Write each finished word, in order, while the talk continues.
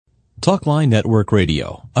Talkline Network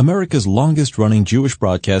Radio, America's longest-running Jewish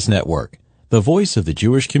broadcast network, the voice of the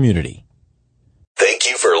Jewish community. Thank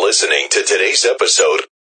you for listening to today's episode.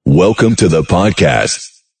 Welcome to the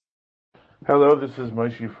podcast. Hello, this is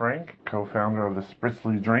Moshe Frank, co-founder of the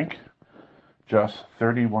Spritzli drink. Just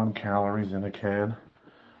 31 calories in a can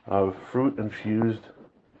of fruit-infused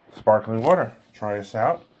sparkling water. Try us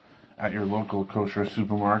out at your local kosher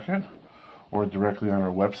supermarket or directly on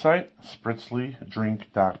our website,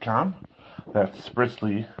 spritzlydrink.com. That's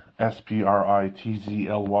Spritzli,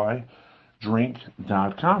 S-P-R-I-T-Z-L-Y,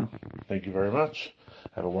 drink.com. Thank you very much.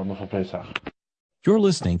 Have a wonderful Pesach. You're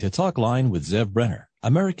listening to Talkline with Zev Brenner,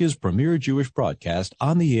 America's premier Jewish broadcast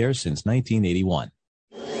on the air since 1981.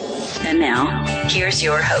 And now, here's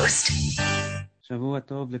your host. Shavua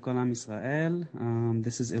Tov L'Kol Am Yisrael.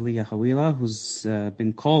 This is Elia Hawila, who's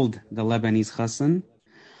been called the Lebanese Chassan.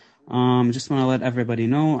 Just want to let everybody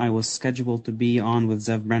know I was scheduled to be on with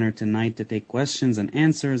Zev Brenner tonight to take questions and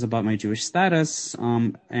answers about my Jewish status.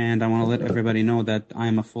 And I want to let everybody know that I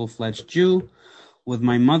am a full-fledged Jew, with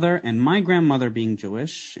my mother and my grandmother being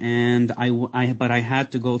Jewish, and but I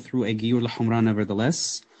had to go through a Giyur L'Humra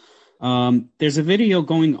nevertheless. There's a video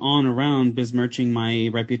going on around besmirching my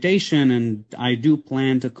reputation, and I do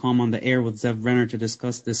plan to come on the air with Zev Brenner to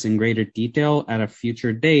discuss this in greater detail at a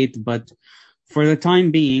future date, but for the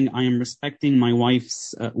time being, I am respecting my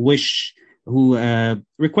wife's wish, who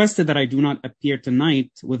requested that I do not appear tonight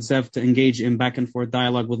with Zev to engage in back and forth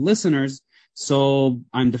dialogue with listeners. So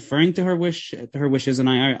I'm deferring to her wishes, and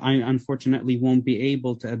I unfortunately won't be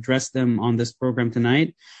able to address them on this program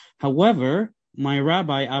tonight. However, my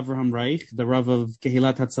rabbi, Avraham Reich, the Rav of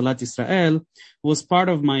Kehilat Hatzalat Israel, was part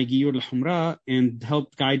of my Giyur L'Humra and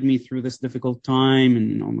helped guide me through this difficult time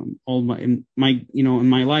and in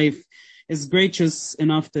my life. Is gracious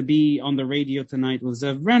enough to be on the radio tonight with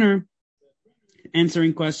Zev Brenner,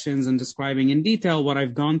 answering questions and describing in detail what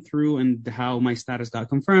I've gone through and how my status got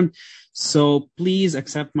confirmed. So please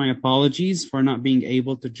accept my apologies for not being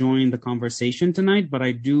able to join the conversation tonight, but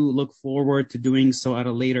I do look forward to doing so at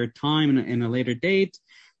a later time and in a later date.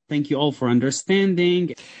 Thank you all for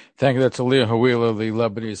understanding. Thank you. That's Aliyah Hawila, the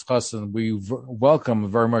Lebanese Chassan. We welcome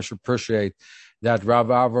and very much appreciate that Rav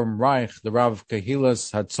Avram Reich, the Rav of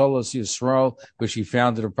Kehilas Hatzalas Yisrael, which he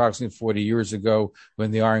founded approximately 40 years ago when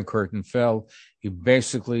the Iron Curtain fell. He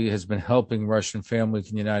basically has been helping Russian families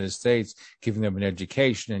in the United States, giving them an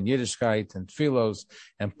education in Yiddishkeit and Philos,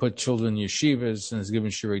 and put children in yeshivas, and has given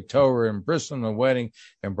Shirei Torah and brisson and wedding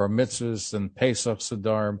and bar mitzvahs and Pesach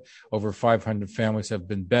Sadarim. Over 500 families have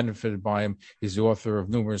been benefited by him. He's the author of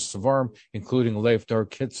numerous sevarim, including Leif Dar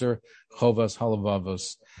Kitzer, Chovas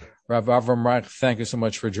Halavavos. Rav Avram Reich, thank you so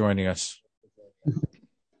much for joining us.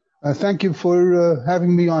 Thank you for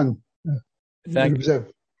having me on. Thank you.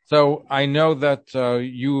 So I know that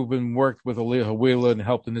you've been worked with Aliyah Hawila and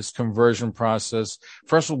helped in this conversion process.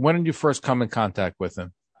 First of all, when did you first come in contact with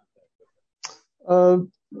him?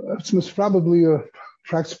 It was probably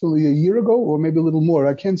approximately a year ago, or maybe a little more.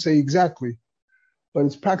 I can't say exactly, but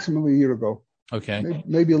it's approximately a year ago. Okay.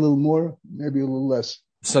 Maybe a little more, maybe a little less.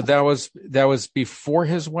 So that was before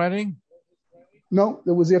his wedding? No,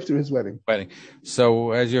 that was after his wedding.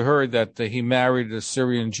 So as you heard that he married a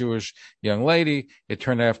Syrian Jewish young lady. It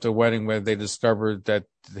turned out after a wedding where they discovered that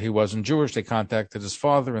he wasn't Jewish. They contacted his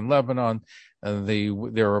father in Lebanon, and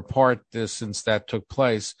they're apart since that took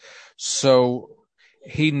place. So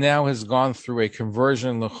he now has gone through a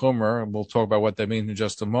conversion l'chumra, and we'll talk about what that means in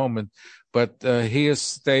just a moment. But he has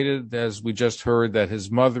stated, as we just heard, that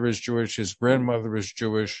his mother is Jewish, his grandmother is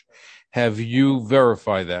Jewish. Have you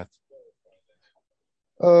verified that?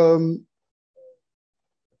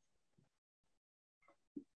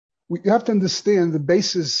 We have to understand the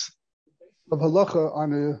basis of halacha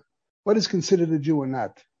on what is considered a Jew or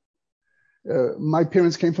not. My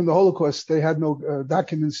parents came from the Holocaust. They had no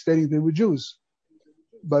documents stating they were Jews.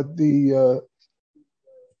 But the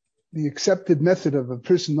accepted method of a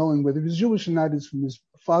person knowing whether he's Jewish or not is from his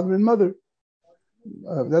father and mother.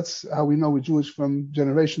 That's how we know we're Jewish from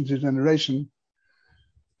generation to generation.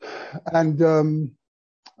 And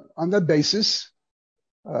on that basis,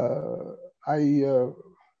 I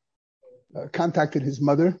contacted his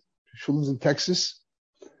mother. She lives in Texas.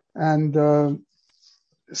 And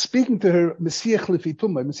speaking to her, Mesiach Lefi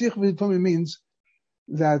Tumah. Mesiach Lefi Tumah means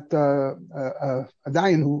that a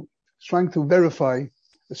dayan who is trying to verify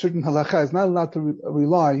a certain halakha is not allowed to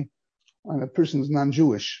rely on a person who's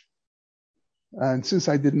non-Jewish. And since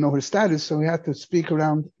I didn't know her status, so we had to speak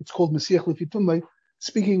around. It's called Mesiach Lefi Tumah,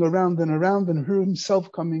 speaking around, and her himself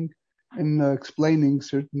coming and explaining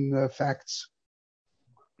certain facts.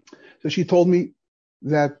 So she told me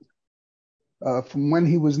that From when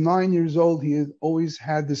he was 9 years old, he had always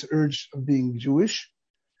had this urge of being Jewish.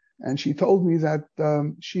 And she told me that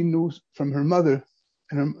she knew from her mother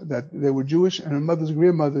that they were Jewish, and her mother's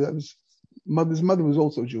grandmother, his mother was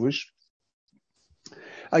also Jewish.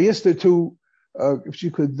 I asked her to, if she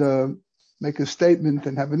could make a statement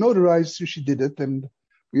and have it notarized, so she did it. And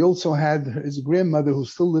we also had his grandmother, who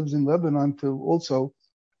still lives in Lebanon, to also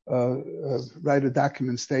write a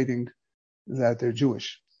document stating that they're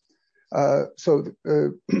Jewish. But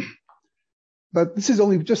this is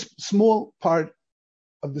only just a small part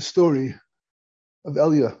of the story of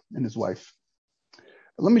Elia and his wife.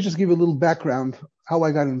 Let me just give you a little background how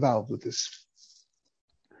I got involved with this.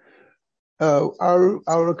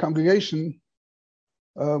 Our congregation,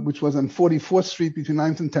 which was on 44th Street between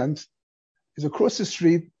 9th and 10th, is across the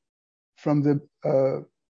street from the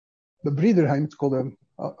Briederheim. It's called a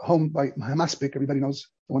home by Hamaspik. Everybody knows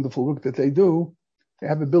the wonderful work that they do. They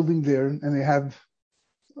have a building there, and they have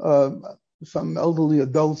some elderly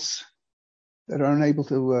adults that are unable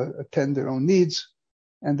to attend their own needs,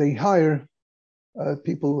 and they hire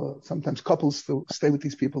people, sometimes couples, to stay with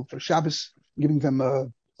these people for Shabbos, giving them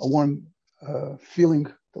a warm feeling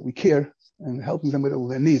that we care and helping them with all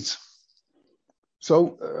their needs.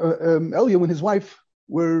 So Elia and his wife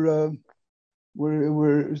were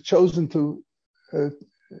chosen to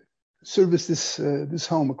service this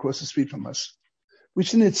home across the street from us,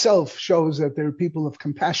 which in itself shows that they're people of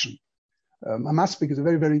compassion. Hamaspik is a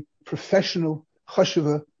very, very professional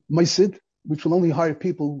chashuva maisid, which will only hire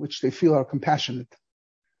people which they feel are compassionate.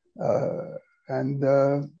 And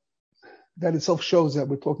that itself shows that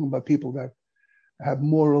we're talking about people that have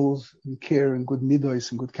morals and care and good midos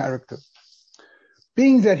and good character.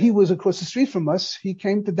 Being that he was across the street from us, he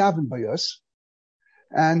came to daven by us.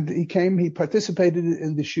 And he participated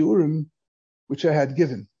in the shiurim, which I had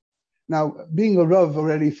given. Now, being a Rav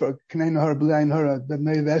already for K'nai Nahar, B'lai Nahar, the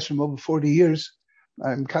Meir Esrim over 40 years,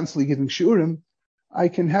 I'm constantly giving shiurim. I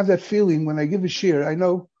can have that feeling when I give a shiur. I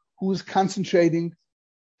know who's concentrating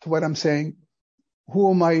to what I'm saying.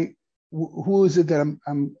 Who is it that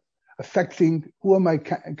I'm affecting? Who am I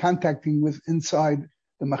contacting with inside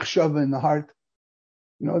the machshava in the heart?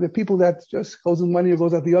 You know, the people that just goes in one ear,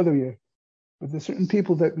 goes out the other ear. But there's certain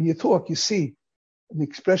people that when you talk, you see the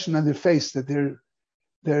expression on their face that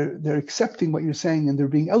they're accepting what you're saying and they're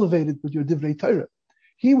being elevated with your divrei Torah.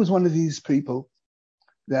 He was one of these people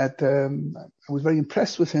that I was very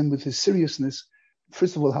impressed with him, with his seriousness.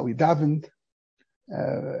 First of all, how he davened,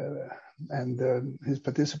 and his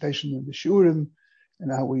participation in the shiurim,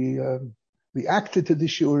 and how we reacted to the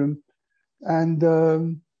shiurim. And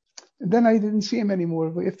then I didn't see him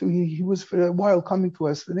anymore. He was for a while coming to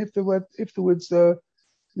us, and afterwards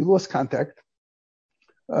we lost contact.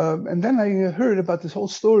 And then I heard about this whole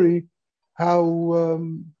story, how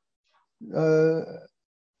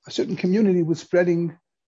a certain community was spreading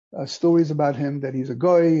stories about him, that he's a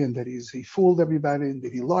goy and that he fooled everybody and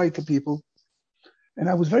that he lied to people. And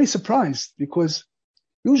I was very surprised, because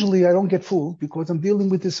usually I don't get fooled, because I'm dealing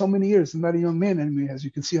with this so many years. I'm not a young man anymore, as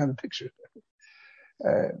you can see on the picture.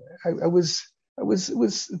 It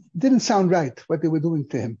didn't sound right what they were doing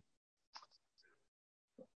to him.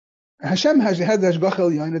 Hashem had the Hashgach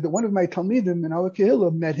Elyon that one of my Talmidim in our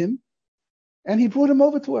Kehillah met him, and he brought him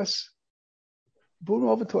over to us.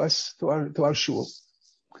 To our shul.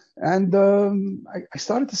 And I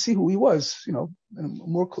started to see who he was, in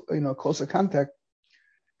more closer contact.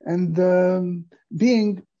 And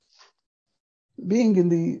being in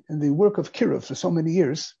the work of Kiruv for so many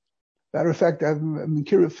years. Matter of fact, I've been in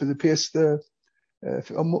Kiruv for the past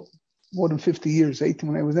more than 50 years.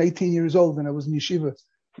 When I was 18 years old, and I was in yeshiva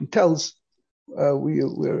in Telz, we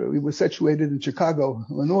were situated in Chicago,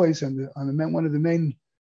 Illinois, and on one of the main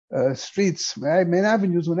streets, main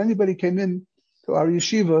avenues. When anybody came in to our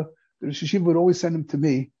yeshiva, the yeshiva would always send them to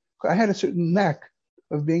me. I had a certain knack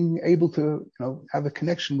of being able to, have a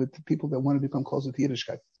connection with the people that want to become closer to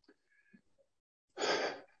Yiddishkeit.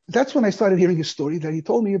 That's when I started hearing his story, that he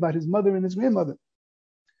told me about his mother and his grandmother.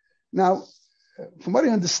 Now, from what I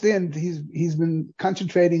understand, he's been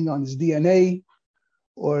concentrating on his DNA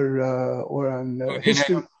or on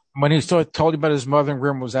history. When he told you about his mother and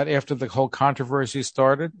grandmother, was that after the whole controversy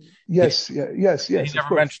started? Yes. He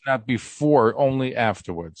never mentioned that before, only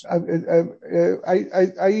afterwards. I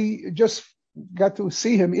just got to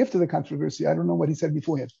see him after the controversy. I don't know what he said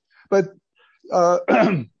beforehand, but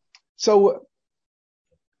so.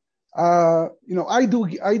 I do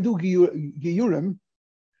Giyurim,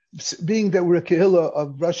 being that we're a Kehillah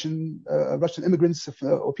of Russian immigrants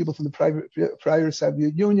or people from the prior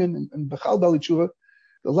Soviet Union and Bechal Bali Tshuva,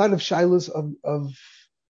 a lot of shilas of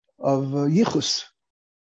yichus,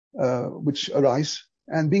 which arise.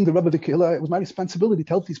 And being the Rebbe of the Kehillah, it was my responsibility to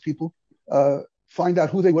help these people find out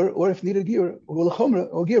who they were, or if needed gear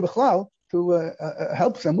or gear b'chlal to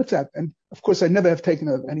help them with that. And of course, I never have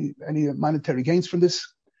taken any monetary gains from this.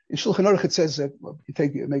 In Shulchan Aruch it says that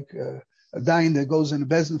you make a dayan that goes in a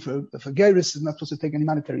bezin for geirus is not supposed to take any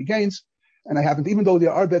monetary gains, and I haven't. Even though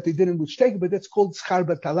there are bet they didn't which take it, but that's called schar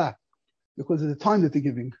batala because of the time that they're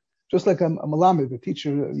giving. Just like a malamed, a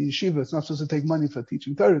teacher, a yeshiva, it's not supposed to take money for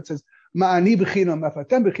teaching Torah. It says ma'ani b'chinam,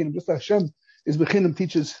 afatem b'chinam. Just like Hashem is b'chinam,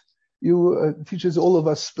 teaches all of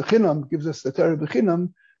us b'chinam, gives us the Torah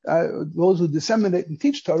b'chinam. Those who disseminate and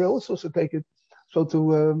teach Torah also to take it, so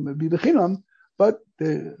to be b'chinam. But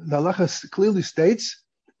the halacha clearly states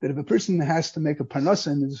that if a person has to make a parnasa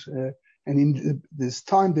and in this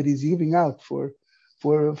time that he's giving out for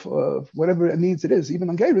whatever needs it is, even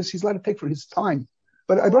on geirus, he's allowed to take for his time.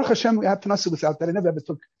 But I Baruch Hashem, we have parnasa without that. I never ever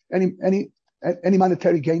took any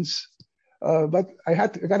monetary gains. But I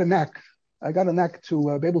got a knack. I got a knack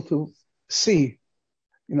to be able to see,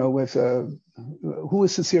 with who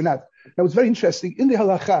is sincere or not. That was very interesting. In the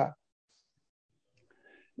halacha,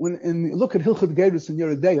 when you look at Hilchot Geirus and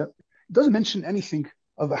Yoreh Deah, it doesn't mention anything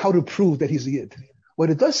of how to prove that he's a Yid. What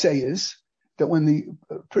it does say is that when the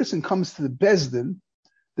person comes to the Bezdin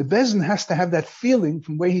has to have that feeling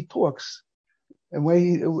from the way he talks and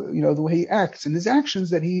the way he acts and his actions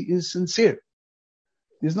that he is sincere.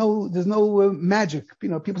 There's no magic.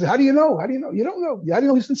 People say, how do you know? How do you know? You don't know. How do you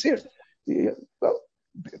know he's sincere? Well,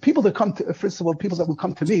 people that come to, first of all, people that will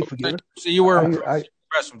come to me for gear. So you were impressed,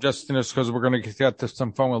 just because we're going to get to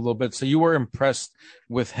some phone a little bit. So you were impressed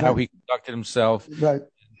with how he conducted himself, right?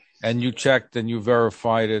 And you checked and you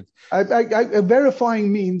verified it.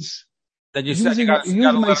 Verifying means that you using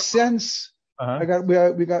my sense. Uh-huh.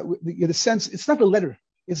 We got the sense. It's not the letter.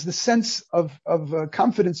 It's the sense of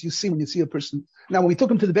confidence you see when you see a person. Now, when we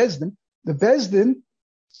took him to the Bezdin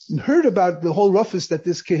heard about the whole roughest that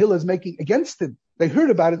this Kehillah is making against him. They heard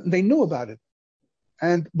about it and they knew about it.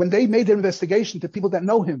 And when they made their investigation to people that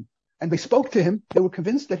know him and they spoke to him, they were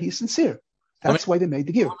convinced that he's sincere. That's why they made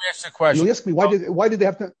the gear. Let me ask you a question. You ask me why did they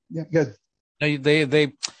have to? Yeah, good.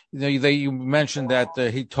 You mentioned that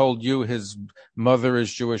he told you his mother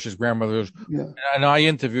is Jewish, his grandmother is. Yeah. And I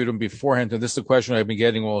interviewed him beforehand, and this is the question I've been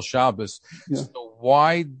getting all Shabbos. Yeah. So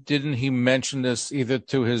why didn't he mention this either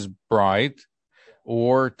to his bride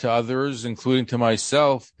or to others, including to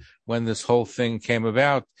myself, when this whole thing came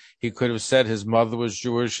about? He could have said his mother was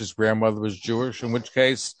Jewish, his grandmother was Jewish, in which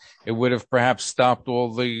case it would have perhaps stopped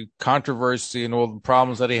all the controversy and all the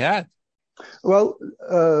problems that he had. Well,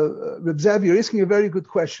 Reb Zev, you're asking a very good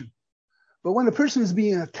question. But when a person is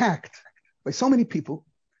being attacked by so many people,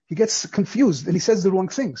 he gets confused and he says the wrong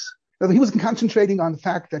things. Now, he wasn't concentrating on the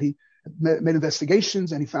fact that he made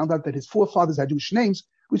investigations and he found out that his forefathers had Jewish names,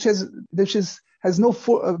 which has no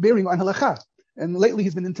bearing on halakha. And lately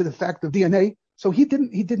he's been into the fact of DNA. So he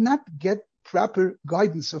did not get proper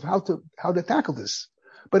guidance of how to tackle this.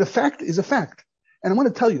 But a fact is a fact. And I want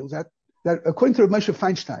to tell you that according to Reb Moshe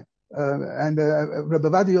Feinstein, and Rabbi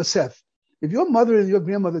Ovadia Yosef, if your mother and your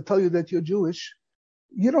grandmother tell you that you're Jewish,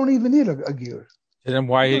 you don't even need a gear. And then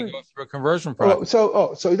why he go through a conversion process?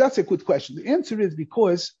 So that's a good question. The answer is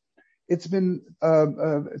because it's been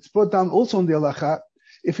it's brought down also in the halacha.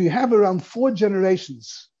 If you have around 4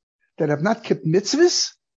 generations that have not kept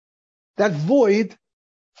mitzvahs, that void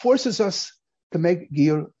forces us to make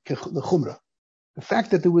gear l'chumra. The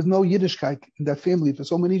fact that there was no Yiddishkeit in that family for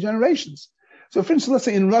so many generations. So, for instance, let's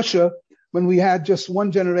say in Russia, when we had just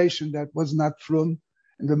one generation that was not frum,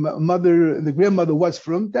 and the grandmother was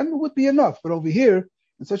frum, then it would be enough. But over here,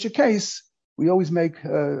 in such a case, we always make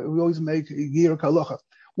gear kalocha.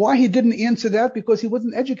 Why he didn't answer that? Because he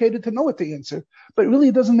wasn't educated to know what to answer. But really,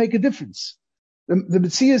 it doesn't make a difference. The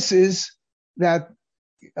Metzias is that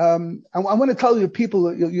I want to tell you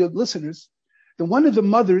people, your listeners, that one of the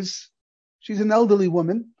mothers, she's an elderly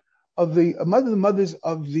woman, one of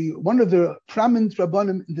the prominent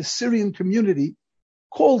rabbanim in the Syrian community,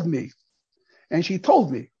 called me, and she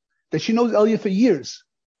told me that she knows Elia for years,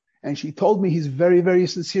 and she told me he's very, very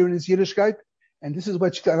sincere in his Yiddishkeit, and this is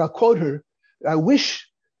what I'll quote her: "I wish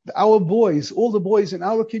our boys, all the boys in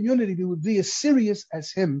our community, would be as serious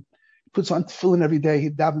as him. He puts on tefillin every day, he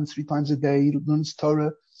davens 3 times a day, he learns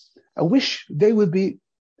Torah. I wish they would be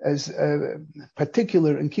as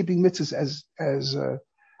particular in keeping mitzvahs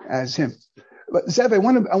as him." But Zev, I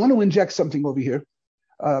want to inject something over here.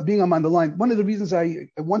 Being I'm on the line, one of the reasons I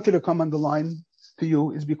wanted to come on the line to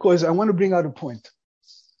you is because I want to bring out a point.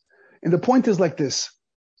 And the point is like this.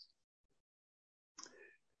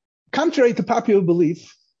 Contrary to popular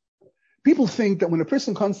belief, people think that when a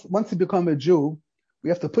person wants to become a Jew, We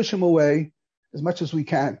have to push him away as much as we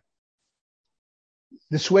can.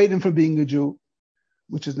 Dissuade him from being a Jew,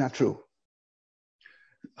 which is not true.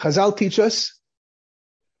 Chazal teach us,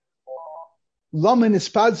 why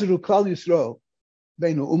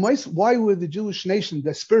were the Jewish nation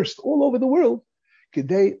dispersed all over the world? To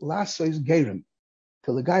give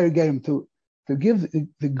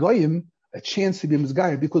the Goyim a chance to be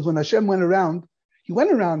Mizgayer. Because when Hashem went around, he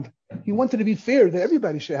wanted to be fair, that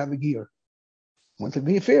everybody should have a gear. He wanted to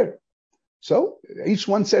be fair. So each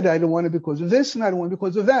one said, I don't want it because of this, and I don't want it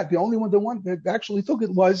because of that. The only one that actually took it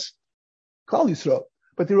was Klal Yisrael.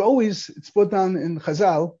 But there were always, it's brought down in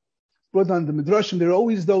Chazal, brought down the Midrashim, there are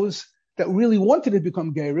always those that really wanted to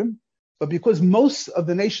become Gerim, but because most of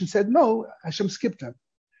the nation said no, Hashem skipped them.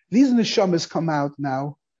 These neshamas come out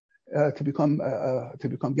now to become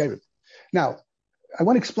Gerim. Now, I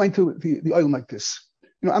want to explain to the oil like this.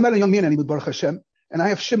 I'm not a young man anymore, Baruch Hashem, and I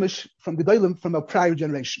have Shemesh from Gedolim from a prior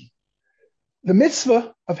generation. The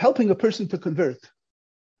mitzvah of helping a person to convert,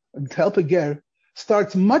 to help a ger,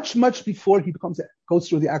 starts much, much before he goes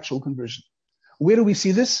through the actual conversion. Where do we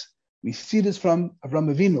see this? We see this from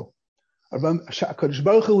Avram Avinu. HaKadosh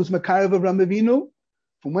Baruch Hu was Makarev Avram Avinu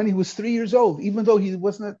from when he was 3 years old. Even though he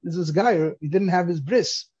wasn't this guy, he didn't have his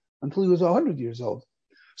bris until he was 100 years old.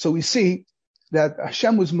 So we see that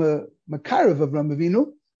Hashem was Makarev Avram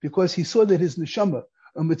Avinu because he saw that his neshama,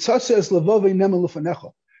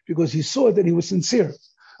 because he saw that he was sincere.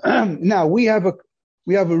 Now we have a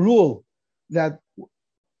rule that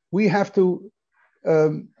we have to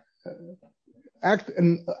act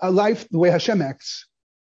in a life the way Hashem acts.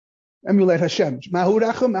 Emulate Hashem. Mahu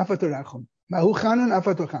rachum, afatu rachum. Mahu chanan,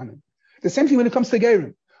 afatu chanan. The same thing when it comes to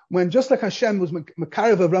Gerim. When just like Hashem was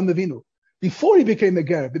Makarev Avram Avinu, before he became a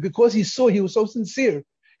Ger, but because he saw he was so sincere,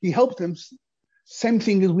 he helped him. Same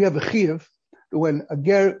thing as we have a chiyuv, when a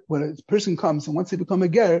person comes and wants to become a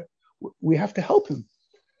Ger, we have to help him.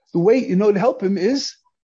 The way to help him is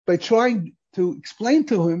by trying to explain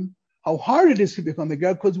to him how hard it is to become a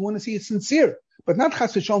Ger, because we want to see it sincere, but not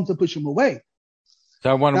chas v'shalom to push him away. So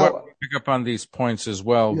I want to pick up on these points as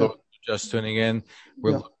well. Yeah. Those just tuning in,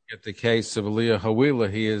 we're looking at the case of Elia Hawila.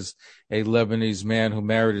 He is a Lebanese man who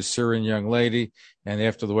married a Syrian young lady, and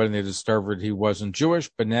after the wedding they discovered he wasn't Jewish,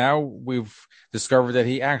 but now we've discovered that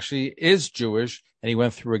he actually is Jewish, and he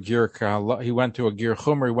went through a Gir Chumrah, he went through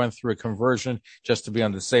a conversion just to be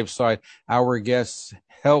on the safe side. Our guests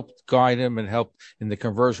helped guide him and helped in the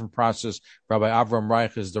conversion process. Rabbi Avram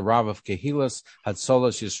Reich is the Rav of Kehilas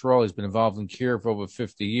Hatzolas Yisrael. He's been involved in Kier for over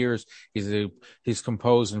 50 years. He's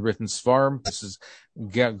composed and written Svarim. This has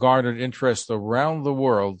garnered interest around the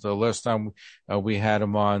world. The last time we had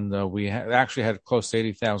him on, we actually had close to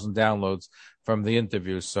 80,000 downloads from the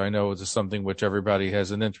interviews. So I know it's something which everybody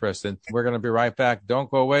has an interest in. We're going to be right back.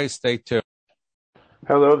 Don't go away. Stay tuned.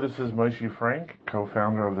 Hello, this is Moshe Frank,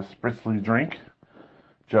 co-founder of the Spritzli Drink.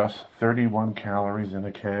 Just 31 calories in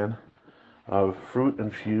a can of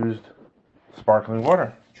fruit-infused sparkling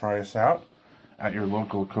water. Try us out at your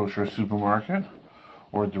local kosher supermarket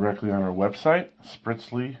or directly on our website,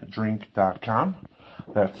 spritzlydrink.com.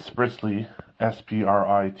 That's Spritzli,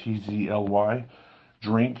 SPRITZLY,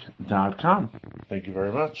 drink.com. Thank you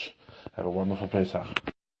very much. Have a wonderful Pesach.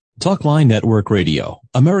 Talkline Network Radio,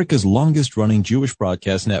 America's longest-running Jewish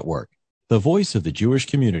broadcast network, the voice of the Jewish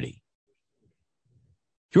community.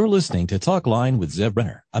 You're listening to Talkline with Zev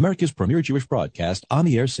Brenner, America's premier Jewish broadcast on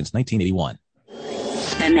the air since 1981.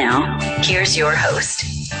 And now, here's your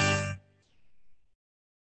host.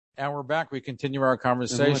 And we're back. We continue our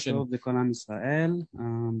conversation. This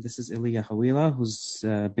is Elia Hawila, who's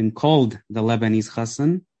been called the Lebanese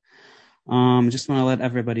Chassan. Just want to let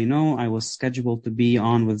everybody know I was scheduled to be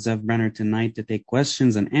on with Zev Brenner tonight to take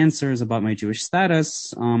questions and answers about my Jewish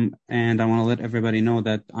status. And I want to let everybody know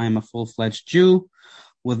that I am a full-fledged Jew,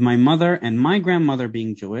 with my mother and my grandmother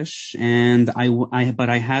being Jewish, but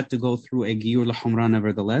I had to go through a Giyur L'Humrah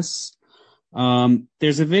nevertheless.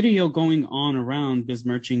 There's a video going on around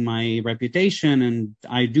besmirching my reputation, and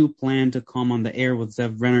I do plan to come on the air with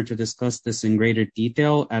Zev Brenner to discuss this in greater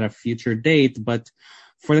detail at a future date, but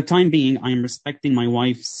for the time being, I am respecting my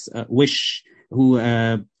wife's wish, who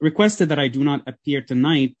requested that I do not appear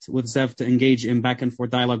tonight with Zev to engage in back and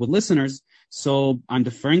forth dialogue with listeners. So I'm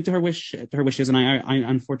deferring to her wishes, and I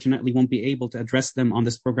unfortunately won't be able to address them on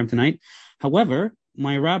this program tonight. However,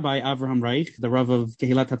 my Rabbi Avraham Reich, the Rav of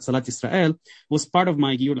Kehilat Hatzalat Israel, was part of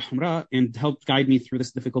my Giyur L'Humrah and helped guide me through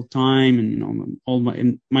this difficult time. And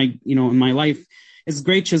in my life is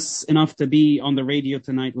gracious enough to be on the radio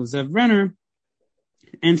tonight with Zev Brenner.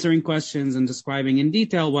 answering questions and describing in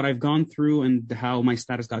detail what I've gone through and how my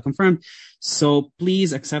status got confirmed. So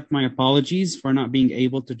please accept my apologies for not being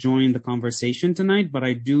able to join the conversation tonight, but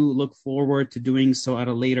I do look forward to doing so at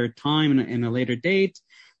a later time and in a later date.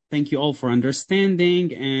 Thank you all for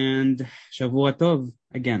understanding, and Shavua Tov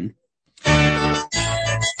again.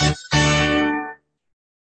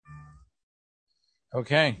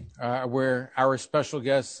 Okay, where our special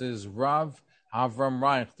guest is Rav Avram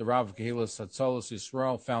Reich, the Rav Kehillas Hatzalas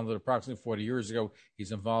Yisrael, founded approximately 40 years ago.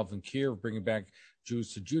 He's involved in Kiev, bringing back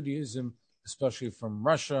Jews to Judaism, especially from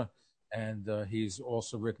Russia, and he's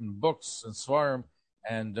also written books and svarim,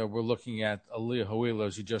 and we're looking at Aliyah Hawila,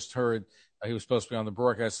 as you just heard. He was supposed to be on the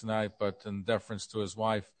broadcast tonight, but in deference to his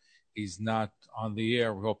wife, he's not on the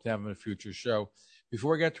air. We hope to have him in a future show.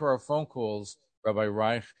 Before we get to our phone calls, Rabbi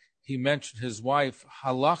Reich, he mentioned his wife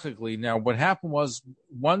halachically. Now, what happened was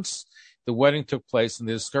once the wedding took place and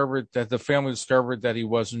they discovered that the family discovered that he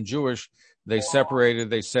wasn't Jewish, they separated.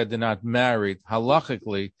 They said they're not married.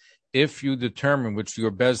 Halachically, if you determine, which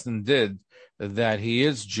your Bezdin did, that he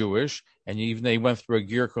is Jewish, and even they went through a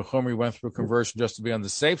Ger Kochomer, went through a conversion just to be on the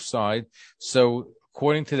safe side. So,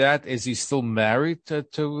 according to that, is he still married to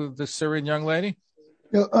the Syrian young lady?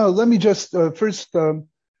 Let me just first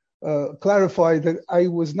clarify that I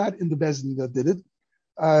was not in the Bezdin that did it.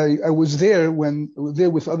 I was there with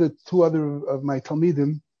two other of my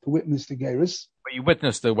Talmidim to witness the Geirus. But you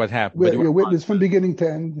witnessed what happened. You witnessed from beginning to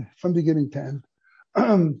end.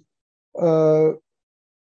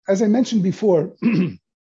 As I mentioned before,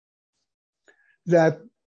 that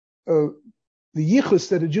the yichus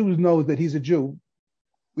that a Jew knows that he's a Jew,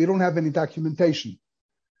 we don't have any documentation.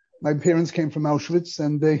 My parents came from Auschwitz,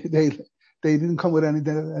 and they didn't come with any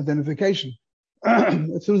identification.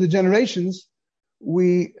 Through the generations,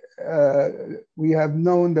 we have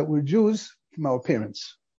known that we're Jews from our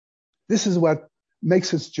parents. This is what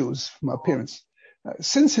makes us Jews, from our parents.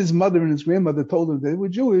 Since his mother and his grandmother told him that they were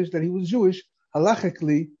Jewish, that he was Jewish,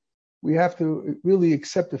 halachically, we have to really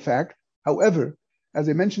accept the fact. However, as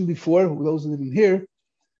I mentioned before, those who didn't hear,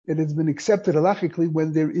 it has been accepted halachically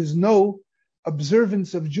when there is no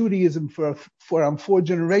observance of Judaism for 4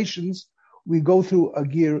 generations. We go through a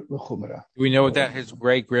Ger L'Chumra. Do we know that his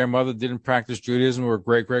great-grandmother didn't practice Judaism, or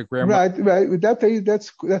great-great-grandmother? Right.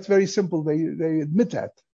 That's very simple. They admit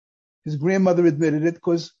that. His grandmother admitted it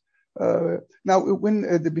because because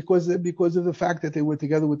of the fact that they were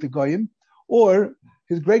together with the Goyim, or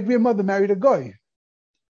his great-grandmother married a Goy,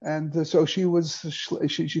 and so she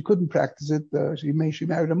couldn't practice it. She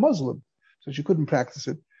married a Muslim, so she couldn't practice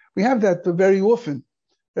it. We have that very often.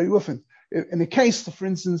 In a case, for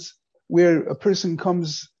instance, where a person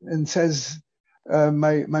comes and says,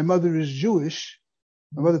 my mother is Jewish,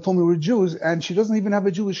 my mother told me we're Jews, and she doesn't even have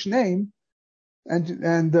a Jewish name, and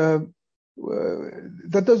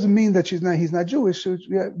that doesn't mean that he's not Jewish. So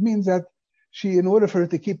it means that in order for her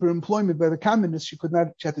to keep her employment by the communists, she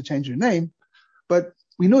had to change her name. But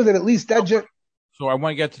we know that at least that. So I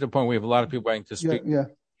want to get to the point. We have a lot of people waiting to speak. Yeah,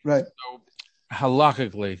 right. So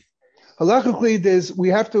halachically, we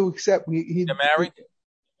have to accept. They're married.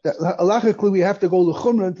 Halachically, we have to go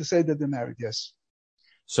l'chumra to say that they're married. Yes.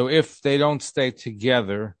 So if they don't stay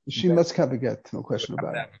together, she must have a get. No question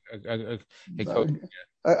about it.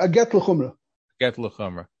 A get l'chumra. Get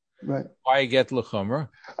l'chumra. Right. Why get l'chumra?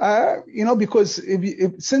 Because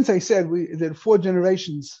since I said there are 4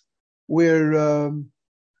 generations where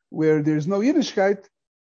there's no Yiddishkeit,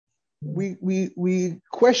 we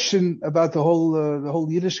question about the whole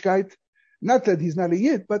Yiddishkeit. Not that he's not a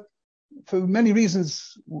Yid, but for many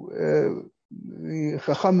reasons,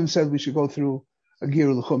 Chachamim said we should go through a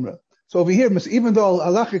Ger L'Chumra. So over here, even though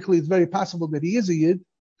halachically it's very possible that he is a Yid,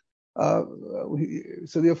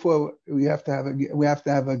 so therefore we have to have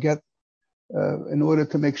a get in order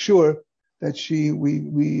to make sure that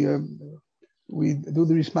we do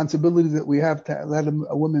the responsibility that we have to let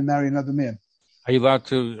a woman marry another man. Are you allowed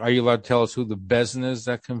to tell us who the Bezdin is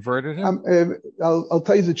that converted him? I'll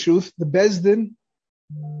tell you the truth. The Bezdin,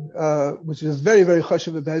 which is very, very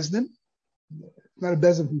chashuv a Bezdin, not a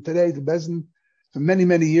Bezdin from today, the Bezdin for many,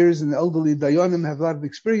 many years, and the elderly Dayanim have a lot of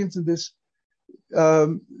experience in this.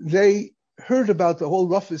 They heard about the whole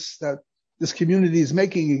roughest that this community is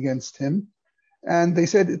making against him, and they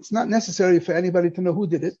said it's not necessary for anybody to know who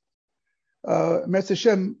did it. Meretz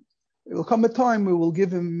Hashem, it will come a time where we'll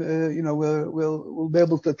give him, we'll be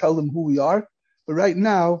able to tell them who we are. But right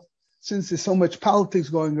now, since there's so much politics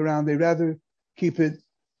going around, they rather keep it,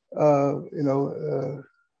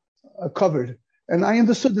 covered. And I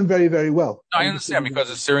understood them very, very well. I understand because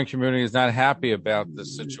the Syrian community is not happy about the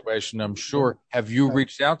situation, I'm sure. Have you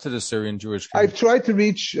reached out to the Syrian Jewish community? I've tried to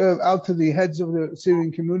reach out to the heads of the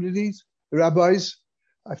Syrian communities, the rabbis.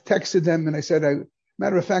 I've texted them and I said,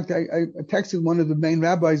 matter of fact, I texted one of the main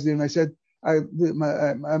rabbis there and I said, my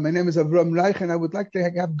name is Avram Reich and I would like to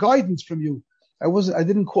have guidance from you. I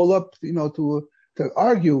didn't call up, to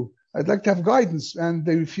argue. I'd like to have guidance, and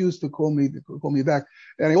they refused to call me back.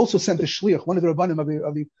 And I also sent a shliach, one of the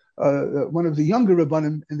rabbanim one of the younger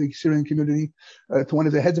rabbanim in the Syrian community, to one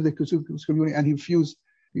of the heads of the community, and he refused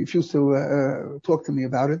to talk to me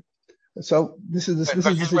about it. So this is the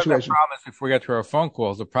situation. The problem is, before we get to our phone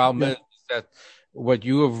calls, the problem is that what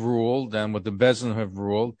you have ruled and what the Bezin have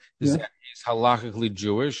ruled is that he's halakhically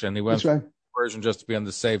Jewish, and he went version just to be on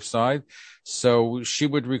the safe side. So she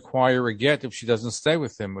would require a get if she doesn't stay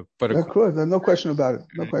with him. But of course, no question about it.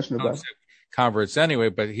 No question about it. Converts anyway,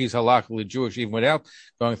 but he's halakhically Jewish even without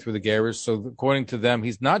going through the gerus. So according to them,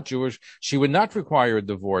 he's not Jewish. She would not require a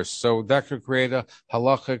divorce. So that could create a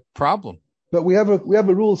halachic problem. But we have a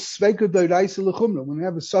rule, sveika d'oraisa l'chumra. When we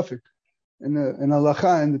have a suffix in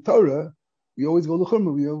halacha in the Torah, we always go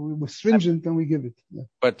l'chumra. We're stringent and we give it. Yeah.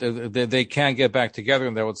 But they can get back together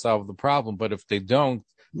and that would solve the problem. But if they don't,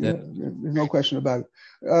 there's no question about it.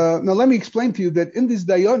 Now let me explain to you that in this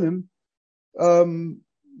dayanim, the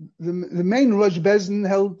main Rosh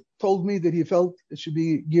Bezin told me that he felt it should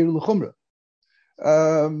be gir l'chumra.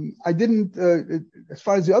 I didn't, as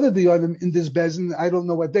far as the other dayanim in this Bezin, I don't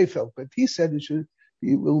know what they felt, but he said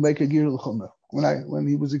he will make a gir l'chumra when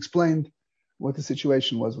he was explained what the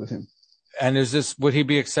situation was with him. And would he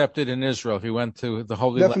be accepted in Israel if he went to the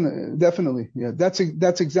Holy Land? Definitely, yeah. That's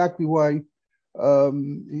exactly why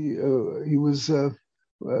he was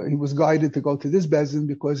guided to go to this Bezin,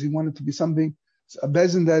 because he wanted to be a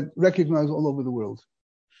Bezin that recognized all over the world.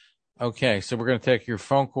 Okay, so we're going to take your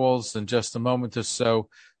phone calls in just a moment or so.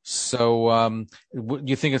 So,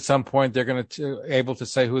 you think at some point they're going to able to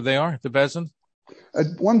say who they are, the Bezin? At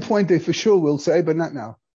one point they for sure will say, but not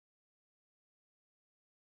now.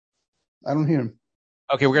 I don't hear him.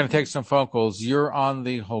 Okay, we're going to take some phone calls. You're on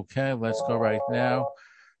the, okay, let's go right now.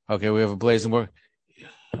 Okay, we have a blazing work.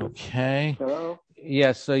 Okay. Hello?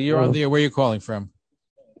 Yes, so you're on the, where are you calling from?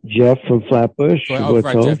 Jeff from Flatbush. Oh,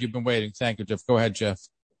 right, Jeff, you've been waiting. Thank you, Jeff. Go ahead, Jeff.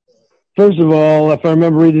 First of all, if I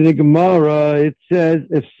remember reading the Gemara, it says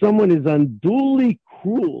if someone is unduly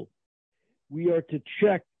cruel, we are to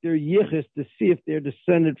check their yichus to see if they're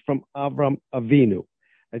descended from Avram Avinu.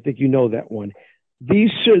 I think you know that one. The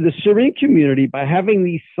Syrian community, by having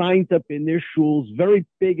these signs up in their shuls, very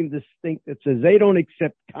big and distinct, that says they don't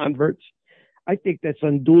accept converts, I think that's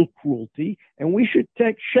undue cruelty, and we should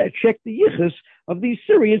check the yichus of these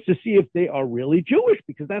Syrians to see if they are really Jewish,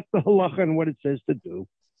 because that's the halacha and what it says to do.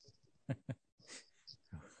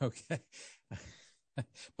 Okay.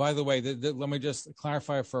 By the way, let me just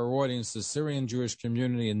clarify for our audience, the Syrian Jewish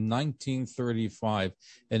community in 1935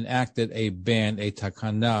 enacted a ban, a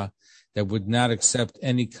takana, that would not accept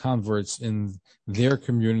any converts in their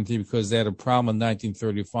community because they had a problem in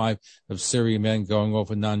 1935 of Syrian men going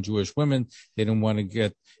over non-Jewish women. They didn't want to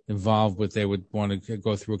get involved with, they would want to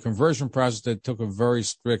go through a conversion process. That took a very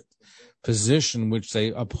strict position, which they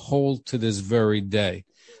uphold to this very day.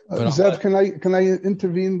 Zev, can I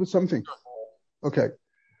intervene with something? Okay.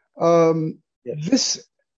 Yes. This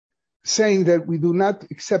saying that we do not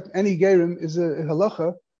accept any gerim is a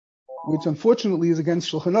halacha, which unfortunately is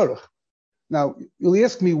against Shulchan Aruch. Now, you'll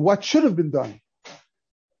ask me what should have been done.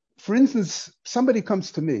 For instance, somebody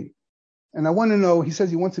comes to me, and I want to know, he says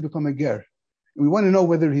he wants to become a ger. We want to know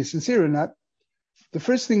whether he's sincere or not. The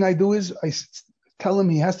first thing I do is I tell him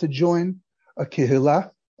he has to join a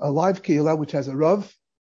kehillah, a live kehillah, which has a rav,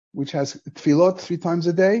 which has tefillot 3 times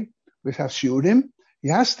a day, which has shiurim. He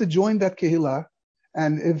has to join that kehillah,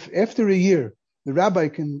 and if after a year the rabbi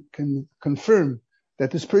can confirm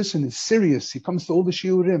that this person is serious, he comes to all the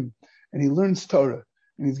shiurim, and he learns Torah,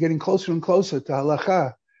 and he's getting closer and closer to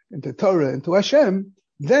halacha, and to Torah, and to Hashem,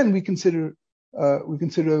 then we consider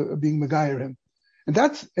being megayer him. And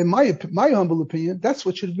that's, in my humble opinion, that's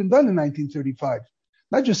what should have been done in 1935.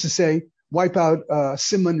 Not just to say, wipe out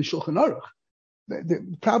Siman and Shulchan Aruch.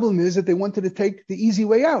 The problem is that they wanted to take the easy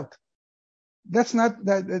way out. That's not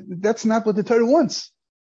what the Torah wants.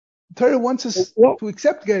 The Torah wants us to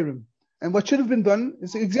accept Gerim. And what should have been done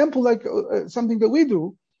is an example like something that we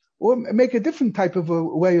do, or make a different type of a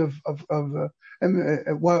way of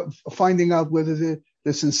finding out whether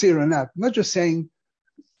they're sincere or not. I'm not just saying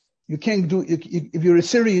you can't do, if you're a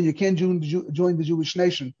Syrian, you can't join the Jewish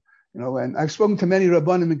nation. And I've spoken to many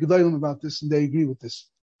Rabbanim and Gedolim about this, and they agree with this.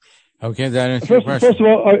 Okay, that answers your question.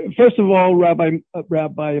 First of all, Rabbi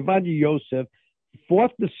Ovadia Yosef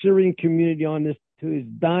fought the Syrian community on this to his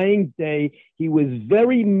dying day. He was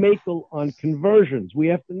very makel on conversions. We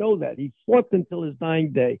have to know that. He fought until his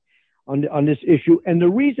dying day on this issue. And the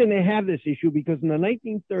reason they have this issue, because in the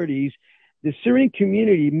 1930s, the Syrian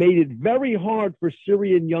community made it very hard for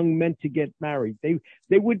Syrian young men to get married. They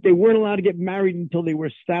weren't allowed to get married until they were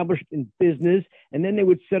established in business, and then they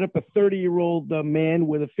would set up a 30-year-old man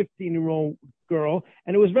with a 15-year-old girl,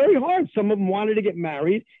 and it was very hard. Some of them wanted to get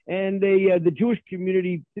married, and the Jewish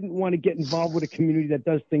community didn't want to get involved with a community that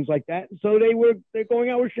does things like that, so they're going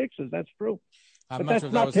out with shiksas. That's true. But that's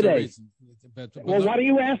not today. Well, why do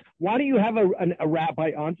you ask? Why do you have a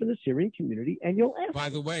rabbi on from the Syrian community? And you'll ask. By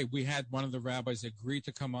the way, we had one of the rabbis agree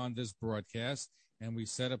to come on this broadcast, and we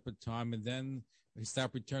set up a time, and then they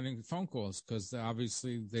stopped returning phone calls because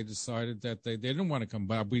obviously they decided that they didn't want to come.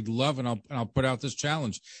 But we'd love, and I'll put out this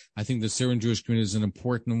challenge. I think the Syrian Jewish community is an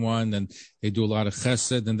important one, and they do a lot of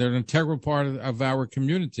chesed, and they're an integral part of our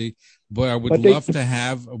community. But I would love to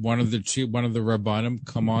have one of the rabbanim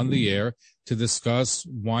come on the air to discuss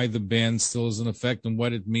why the ban still is in effect and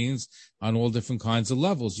what it means on all different kinds of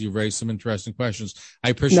levels. You raised some interesting questions. I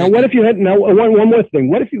appreciate. Now, what if you had one more thing?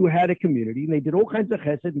 What if you had a community and they did all kinds of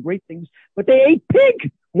chesed and great things, but they ate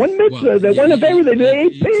pig? One mitzvah, one of everything, they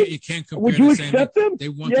ate pig. You can't compare. Would you accept them?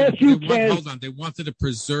 Yes, you can. Hold on. They wanted to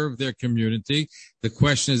preserve their community. The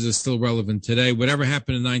question is still relevant today. Whatever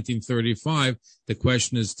happened in 1935, the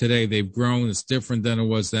question is today. They've grown. It's different than it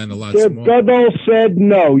was then. A lot smaller. Gadol said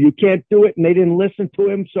no, you can't do it, and they didn't listen to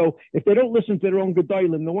him. So if they don't listen to their own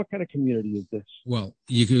Gedolim, then what kind of community is this? Well,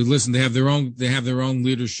 you could listen. They have their own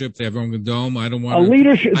leadership. They have their own Gedolim. I don't want a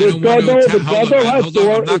leadership. The Gadol is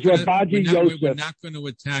Rabbi Yosef. We're not going to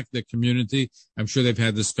attack the community. I'm sure they've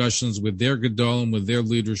had discussions with their Gedolim, with their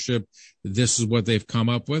leadership. This is what they've come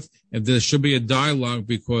up with. And there should be a dialogue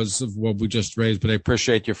because of what we just raised, but I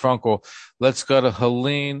appreciate your phone call. Let's go to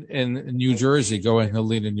Helene in New Jersey. Go ahead,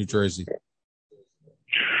 Helene in New Jersey.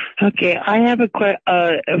 Okay, I have a question.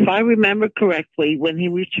 If I remember correctly, when he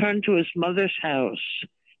returned to his mother's house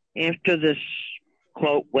after this,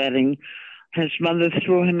 quote, wedding, his mother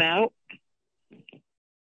threw him out?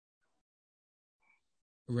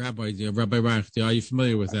 Rabbi Reich, are you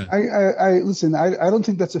familiar with that? I listen. I don't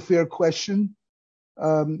think that's a fair question.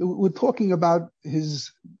 We're talking about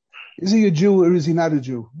is he a Jew or is he not a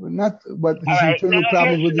Jew? Not what his internal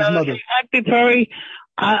problem with his mother.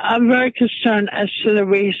 I'm very concerned as to the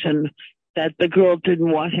reason that the girl didn't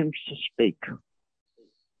want him to speak.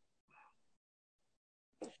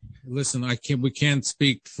 Listen, we can't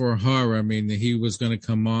speak for her. I mean, he was going to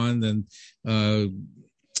come on, and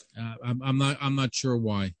I'm not sure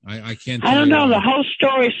why. I can't. I don't know. The whole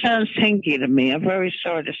story sounds hinky to me. I'm very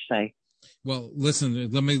sorry to say. Well, listen.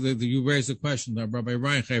 You raised a question, Rabbi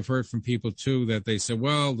Reich. I've heard from people too that they say,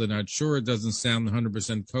 well, they're not sure. It doesn't sound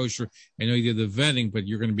 100% kosher. I know you did the vetting, but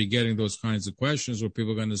you're going to be getting those kinds of questions where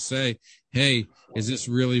people are going to say, "Hey, is this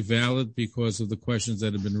really valid?" Because of the questions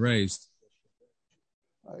that have been raised.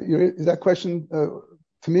 Is that question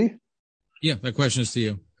to me? Yeah, that question is to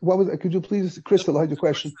you. What was? Could you please crystallize the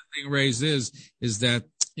question? The thing raised is that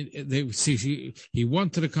he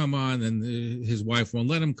wanted to come on, and his wife won't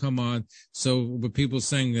let him come on. So, but people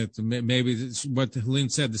saying that maybe what Helene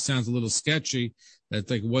said, this sounds a little sketchy. That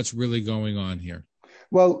like, what's really going on here?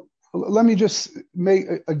 Well, let me just make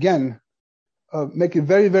it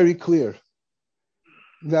very, very clear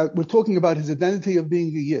that we're talking about his identity of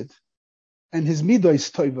being a Yid and his midos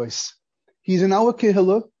toivos. He's in our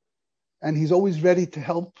kehillah, and he's always ready to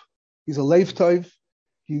help. He's a leiv tov.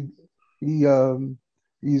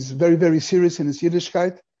 He's very, very serious in his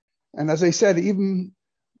Yiddishkeit. And as I said, even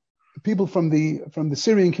people from the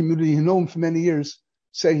Syrian community who know him for many years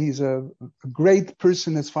say he's a great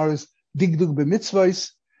person as far as digdug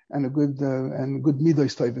b'mitzvahs and a good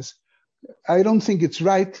midos tovos. I don't think it's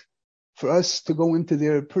right for us to go into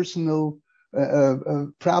their personal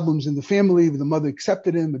problems in the family. The mother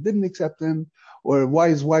accepted him or didn't accept him, or why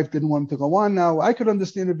his wife didn't want him to go on. Now, I could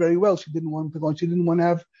understand it very well. She didn't want him to go on. She didn't want to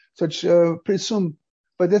have such presum.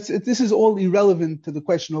 But this is all irrelevant to the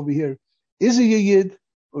question over here. Is he a Yid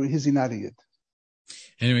or is he not a Yid?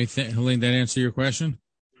 Anyway, Helene, that answer your question?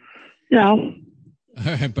 No.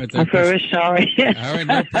 But I'm very sorry. all right,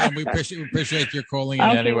 no problem. We appreciate your calling in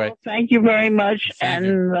anyway. Well, thank you very much, Thank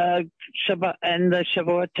Shabbat and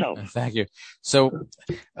Shavuot Tov. Thank you. So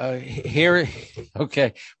here,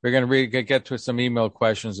 okay, we're going to get to some email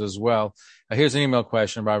questions as well. Here's an email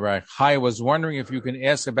question, Rabbi. Hi, I was wondering if you can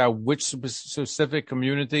ask about which specific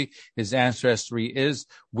community his ancestry is,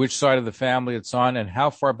 which side of the family it's on, and how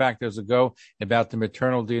far back does it go about the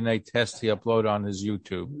maternal DNA test he uploaded on his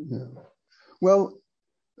YouTube. Yeah. Well,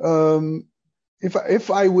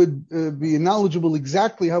 if I would be knowledgeable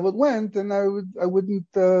exactly how it went, then I wouldn't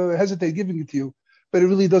hesitate giving it to you. But it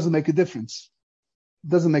really doesn't make a difference. It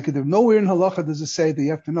doesn't make a difference. Nowhere in halacha does it say that you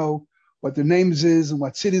have to know what their names is and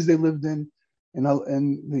what cities they lived in, and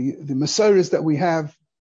the Messiahs that we have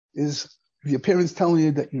is your parents telling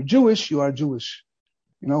you that you're Jewish, you are Jewish.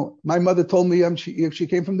 You know, my mother told me she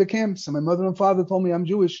came from the camps, and my mother and father told me I'm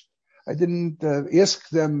Jewish. I didn't ask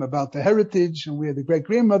them about the heritage and where the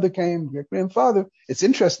great-grandmother came, great-grandfather. It's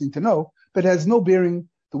interesting to know, but it has no bearing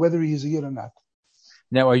to whether he is a Yid or not.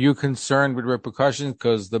 Now, are you concerned with repercussions?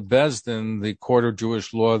 Because the Beis Din, the court of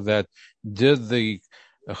Jewish law that did the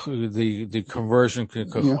conversion,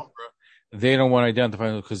 they don't want to identify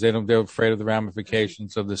them because they're afraid of the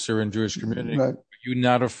ramifications of the Syrian Jewish community. Right. Are you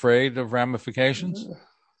not afraid of ramifications?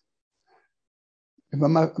 If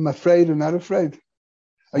I'm afraid or not afraid.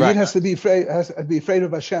 A Yid has to be afraid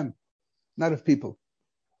of Hashem, not of people.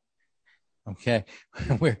 Okay.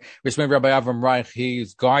 We're speaking Rabbi Avram Reich.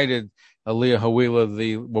 He's guided Aliyah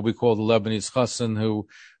Hawila, what we call the Lebanese Chassan, who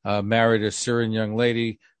married a Syrian young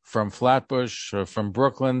lady from Flatbush, from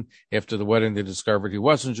Brooklyn. After the wedding, they discovered he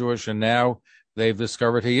wasn't Jewish, and now they've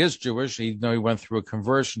discovered he is Jewish. He went through a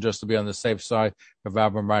conversion just to be on the safe side. Rabbi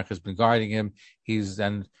Avram Reich has been guiding him.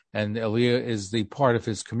 And Aliyah is the part of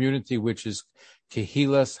his community, which is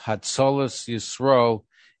Kehilas Hatzolas Yisrael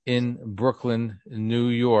in Brooklyn, New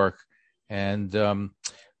York. And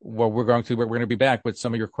we're going to be back with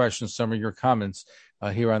some of your questions, some of your comments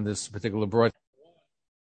here on this particular broadcast.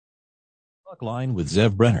 Talk Line with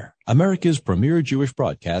Zev Brenner, America's premier Jewish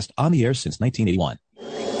broadcast, on the air since 1981.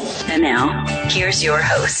 And now, here's your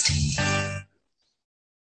host.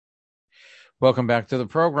 Welcome back to the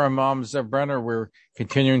program. I'm Zev Brenner. We're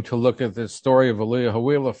continuing to look at the story of Aliyah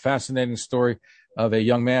Hawila, a fascinating story of a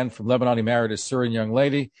young man from Lebanon. He married a Syrian young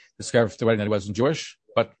lady, discovered after the wedding that he wasn't Jewish.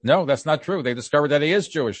 But no, that's not true. They discovered that he is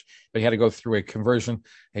Jewish, but he had to go through a conversion,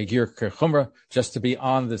 a Gir Chumrah, just to be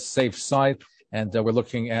on the safe side. And we're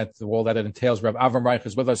looking at all that it entails. Rabbi Avram Reich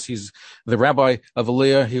is with us. He's the rabbi of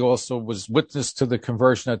Aliyah. He also was witness to the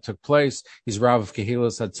conversion that took place. He's Rav of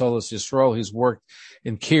Kehilas Hatzolas Yisrael. He's worked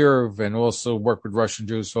in Kiev and also worked with Russian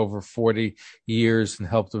Jews for over 40 years and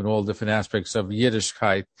helped them in all different aspects of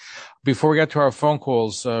Yiddishkeit. Before we get to our phone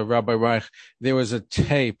calls, Rabbi Reich, there was a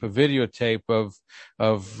videotape of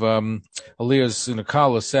Aliyah's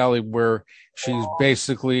Kala, Sally, where she's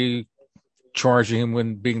basically charging him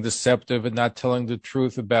with being deceptive and not telling the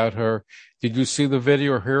truth about her. Did you see the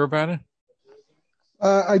video or hear about it?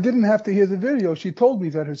 I didn't have to hear the video. She told me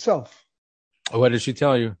that herself. What did she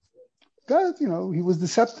tell you? That, he was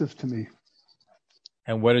deceptive to me.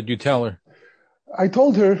 And what did you tell her? I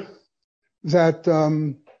told her that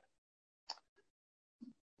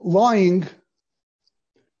lying,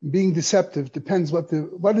 being deceptive, depends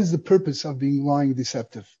what is the purpose of being lying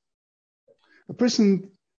deceptive. A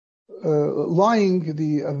person lying,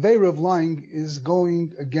 the avera of lying is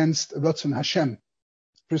going against Ratzon Hashem.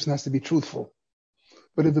 The person has to be truthful.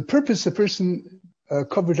 But if the purpose the person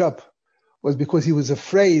covered up was because he was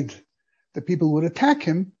afraid that people would attack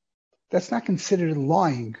him, that's not considered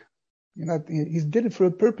lying. He did it for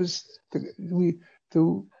a purpose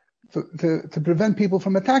to prevent people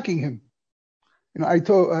from attacking him. I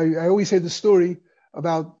always say the story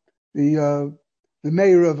about the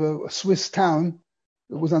mayor of a Swiss town.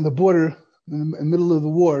 It was on the border in the middle of the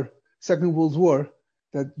war, Second World War,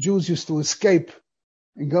 that Jews used to escape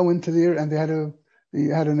and go into there, and they had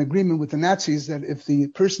an agreement with the Nazis that if the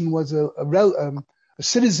person was a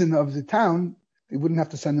citizen of the town, they wouldn't have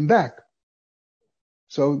to send him back.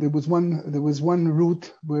 So there was one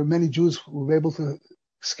route where many Jews were able to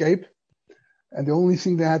escape, and the only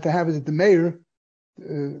thing they had to have is the mayor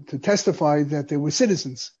to testify that they were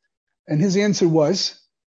citizens. And his answer was,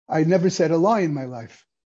 I never said a lie in my life.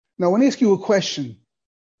 Now, I want to ask you a question.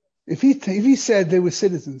 If he said they were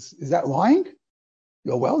citizens, is that lying?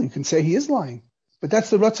 Well, you can say he is lying, but that's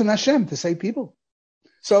the Ratzon Hashem to save people.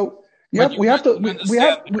 So we have to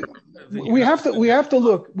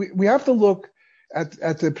look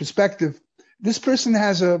at the perspective. This person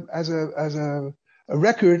has a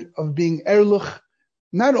record of being erlich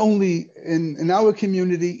not only in our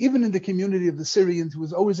community, even in the community of the Syrians, who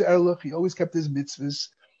was always erlich, he always kept his mitzvahs,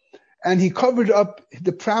 and he covered up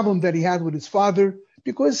the problem that he had with his father,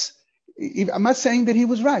 because I'm not saying that he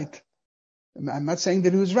was right. I'm not saying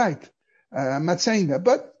that he was right. I'm not saying that,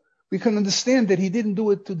 but we can understand that he didn't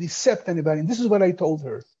do it to deceive anybody. And this is what I told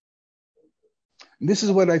her. And this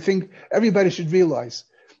is what I think everybody should realize.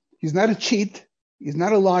 He's not a cheat. He's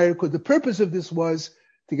not a liar, because the purpose of this was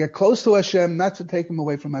to get close to Hashem, not to take him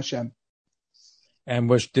away from Hashem. And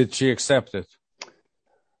did she accept it?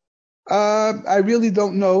 I really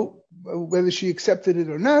don't know whether she accepted it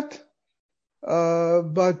or not.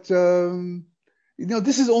 But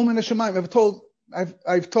this is all min hashamayim.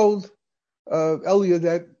 I've told Elia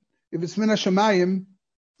that if it's min hashamayim,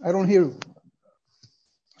 I don't hear you.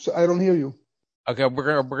 So I don't hear you. Okay,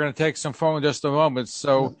 we're gonna take some phone in just a moment.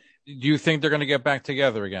 So, do you think they're gonna get back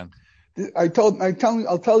together again? I'll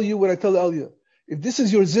tell you what I tell Elia. If this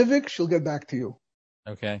is your zivik, she'll get back to you.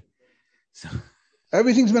 Okay. So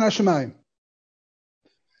everything's min hashamayim.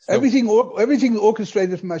 Everything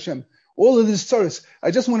orchestrated from Hashem. All of this tzoros.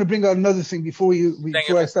 I just want to bring out another thing before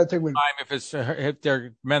I start taking. If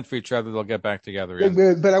they're meant for each other, they'll get back together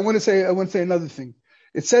again. But I want to say another thing.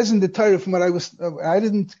 It says in the Torah, from what I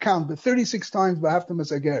didn't count, but 36 times by Haftam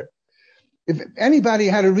Asager. If anybody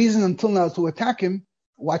had a reason until now to attack him,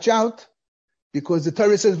 watch out, because the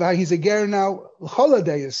Torah says he's a ger now.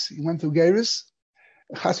 Holidays, he went through geris.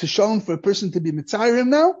 Chas v'sholom, for a person to be mitzarim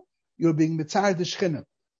now, you're being mitzar the Shechina.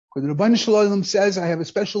 Because the Rebbeinu Shalom says, I have a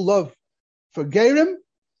special love for gerim,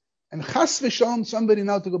 and chas v'sholom, somebody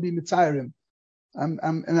now to go be mitzarim.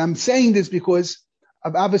 I'm saying this because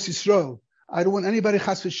of Abbas Yisrael. I don't want anybody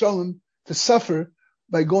chas v'sholom to suffer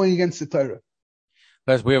by going against the Torah.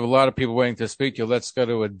 We have a lot of people waiting to speak to you. Let's go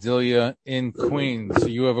to Adelia in Queens. So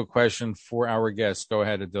you have a question for our guest. Go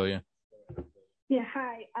ahead, Adelia. Yeah,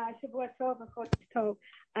 hi. Shavua Tov and Chodesh Tov.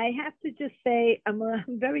 I have to just say I'm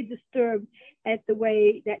very disturbed at the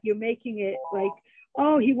way that you're making it like,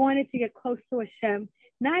 oh, he wanted to get close to Hashem,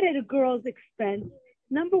 not at a girl's expense.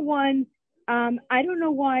 Number one, I don't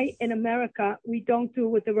know why in America we don't do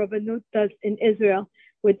what the Rabbanut does in Israel.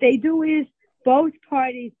 What they do is both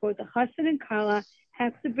parties, both the Chassan and Kala,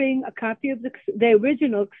 have to bring a copy of the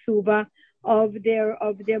original ksuba of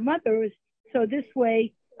their mothers, so this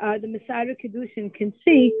way the Masada Kedushin can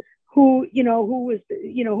see who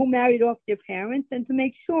married off their parents, and to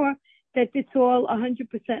make sure that it's all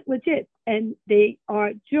 100% legit and they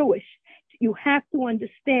are Jewish. You have to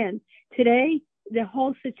understand today the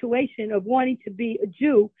whole situation of wanting to be a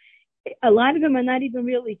Jew. A lot of them are not even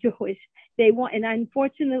really Jewish. They want, and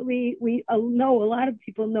unfortunately, we know a lot of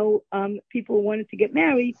people know people who wanted to get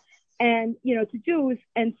married, and to Jews,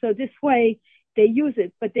 and so this way they use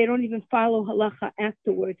it, but they don't even follow halacha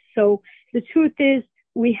afterwards. So the truth is,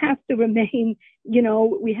 we have to remain,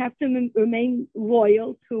 remain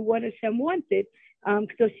loyal to what Hashem wanted. And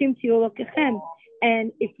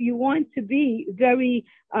if you want to be very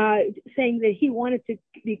saying that he wanted to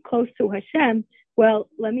be close to Hashem, well,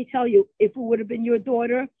 let me tell you, if it would have been your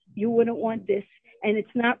daughter, you wouldn't want this. And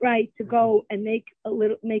it's not right to go and make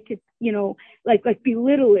it, like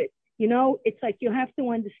belittle it. It's like you have to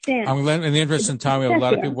understand. In the interest of time, we have a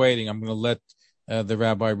lot of people waiting. I'm going to let the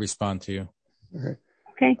rabbi respond to you.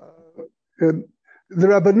 Okay. The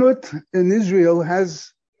Rabbanut in Israel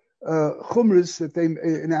has chumras that they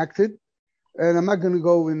enacted, and I'm not going to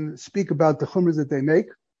go and speak about the chumras that they make,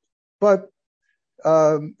 but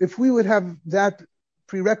if we would have that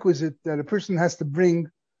prerequisite that a person has to bring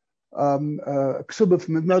a ksuba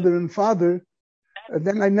from his mother and father,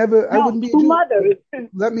 then I wouldn't be a Jew. Mother.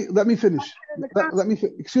 Let me finish.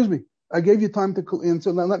 Excuse me. I gave you time to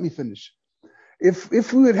answer. Let me finish. If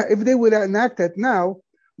they would enact that now,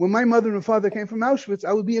 when my mother and father came from Auschwitz,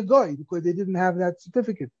 I would be a goy because they didn't have that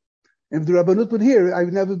certificate. And if the Rabbanut would hear it, I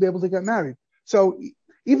would never be able to get married. So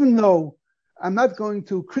even though I'm not going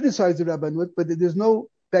to criticize the Rabbanut, but there's no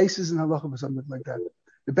basis in halacha for something like that.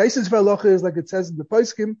 The basis for halacha is like it says in the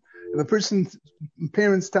Poskim, if a person's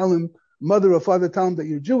parents tell him, mother or father tell him that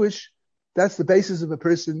you're Jewish, that's the basis of a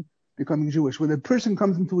person becoming Jewish. When a person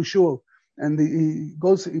comes into a shul and he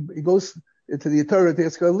goes to the Torah to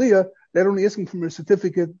ask Aliyah, they don't ask him for a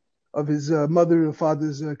certificate of his mother or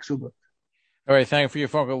father's ksuba. All right, thank you for your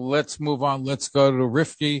phone call. Let's move on. Let's go to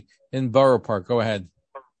Rifki in Borough Park. Go ahead.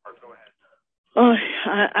 Oh,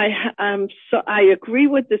 I agree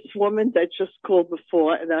with this woman that just called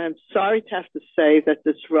before, and I'm sorry to have to say that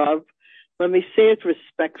this Rav, let me say it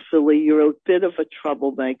respectfully, you're a bit of a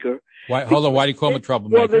troublemaker. Why? Hold on. Why do you call him a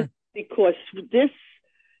troublemaker? Because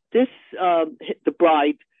the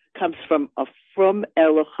bride comes from a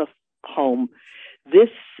Elocha home. this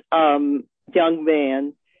young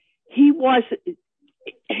man, he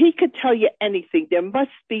could tell you anything. There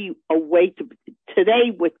must be a way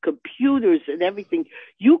today with computers and everything,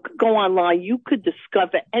 you could go online, you could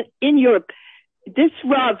discover, and in Europe, this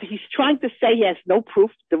Rav, he's trying to say he has no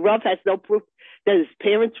proof. The Rav has no proof that his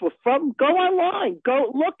parents were from. Go online.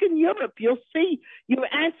 Go look in Europe. You'll see your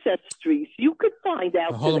ancestries. You could find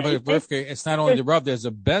out. Hold on, but it's not only the Rav. There's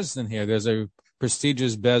a Bezdin here. There's a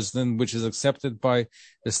prestigious Bezdin, which is accepted by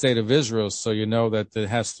the state of Israel. So you know that it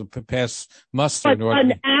has to pass muster. But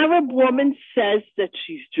an Arab woman says that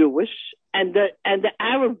she's Jewish, and the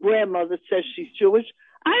Arab grandmother says she's Jewish.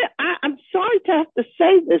 I'm sorry to have to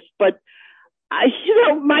say this, but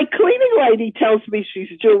my cleaning lady tells me she's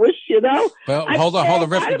Jewish, Well, hold on,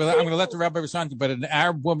 Rivka, but I'm going to let the rabbi respond. But an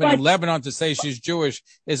Arab woman in Lebanon to say she's Jewish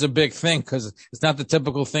is a big thing because it's not the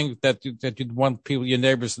typical thing that you'd want your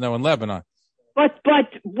neighbors to know in Lebanon. But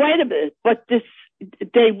wait a minute. But the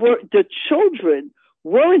children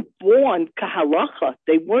weren't born kahalacha.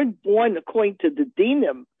 They weren't born according to the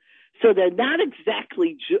dinim, so they're not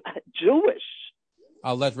exactly Jewish.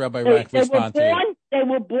 I'll let Rabbi Reich respond to you. They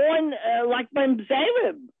were born like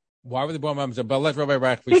Mamzerim. Why were they born Mamzerim? But let Rabbi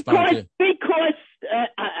Reich respond to you. Because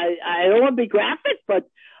I don't want to be graphic, but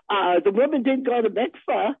the women didn't go to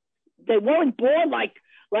mikveh. They weren't born like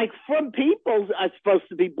from people are supposed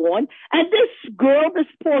to be born. And this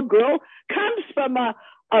poor girl, comes from a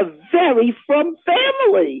very frum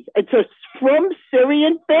family. It's a frum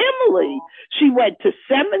Syrian family. She went to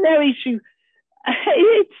seminary.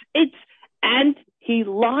 And he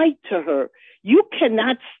lied to her. You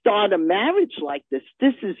cannot start a marriage like this.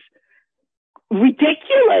 This is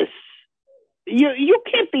ridiculous. You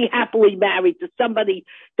can't be happily married to somebody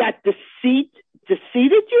that deceived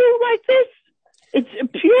you like this. It's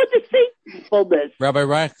pure deceitfulness. Rabbi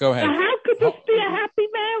Reich, go ahead. Now, how could this be a happy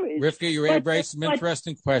marriage? Rivka, you raised some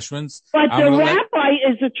interesting questions. But the rabbi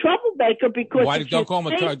is a troublemaker because... Why don't call him a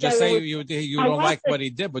troublemaker? Just say you don't like what he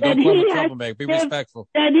did, but don't call him a troublemaker. Be respectful.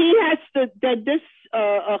 That this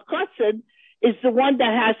chassid is the one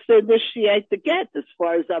that has to initiate the get, as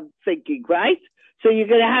far as I'm thinking, right? So you're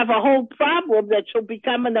going to have a whole problem that she'll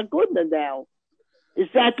become an aguna now. Is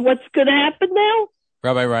that what's going to happen now?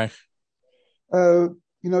 Rabbi Reich.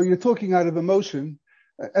 You're talking out of emotion.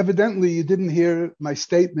 Evidently, you didn't hear my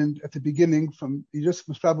statement at the beginning. You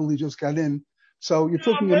probably just got in. So you're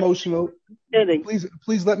talking emotional.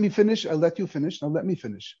 Please let me finish. I'll let you finish. Now let me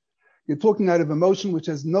finish. You're talking out of emotion, which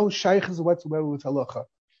has no shaykhs whatsoever with halacha.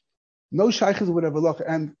 No shaykhs whatever halacha.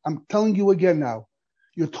 And I'm telling you again now,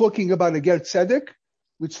 you're talking about a ger tzedek,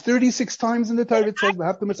 which 36 times in the Torah it says,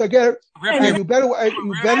 and you better.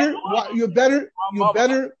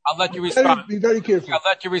 I'll let you respond. Be very careful. I'll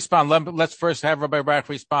let you respond. Let's first have Rabbi Reich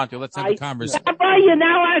respond to you. Let's have a conversation. Rabbi,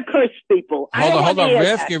 now I curse people. Hold on.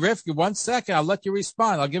 Rivki, 1 second. I'll let you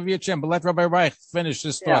respond. I'll give you a chance, but let Rabbi Reich finish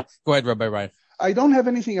this thought. Yeah. Go ahead, Rabbi Reich. I don't have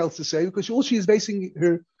anything else to say because all she is basing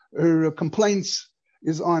her complaints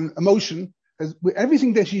is on emotion.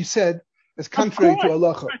 Everything that she said is contrary to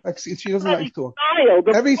halacha. She doesn't like to talk.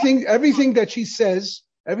 Everything that she says,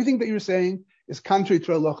 everything that you're saying is contrary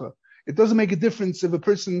to halacha. It doesn't make a difference if a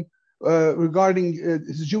person regarding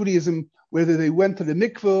his Judaism, whether they went to the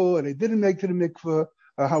mikveh or they didn't make to the mikveh,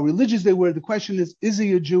 how religious they were. The question is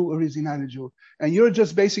he a Jew or is he not a Jew? And you're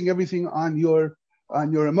just basing everything on your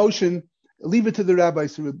emotion. Leave it to the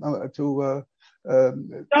rabbis to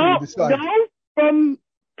decide. No from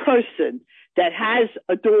person that has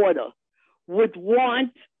a daughter would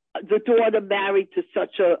want the daughter married to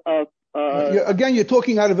such again, you're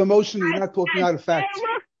talking out of emotion. You're not talking out of facts.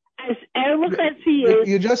 As erlich as he is,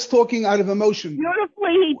 you're just talking out of emotion.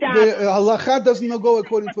 Beautifully, he does. The halacha doesn't go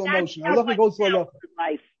according to emotion. Halacha goes to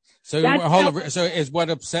halacha. So is what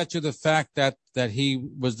upset you the fact that he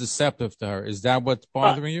was deceptive to her? Is that what's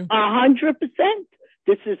bothering you? 100%.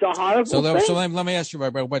 This is a horrible thing. So let me ask you,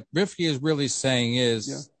 Rabbi, what Rivki is really saying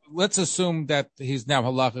is, let's assume that he's now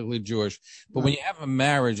halakhically Jewish, but when you have a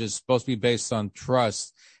marriage, it's supposed to be based on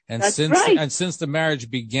trust. And since the marriage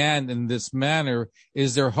began in this manner,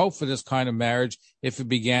 is there hope for this kind of marriage if it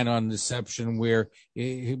began on deception, where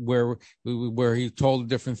he told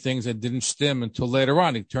different things that didn't stem until later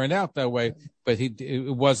on? It turned out that way, but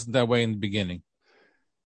it wasn't that way in the beginning.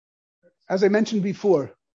 As I mentioned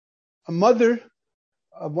before, a mother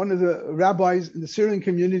of one of the rabbis in the Syrian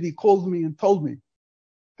community called me and told me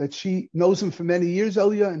that she knows him for many years,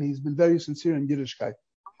 Elia, and he's been very sincere in Yiddishkeit.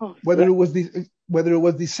 Whether it was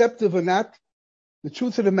deceptive or not, the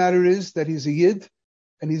truth of the matter is that he's a Yid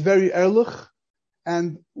and he's very erlich.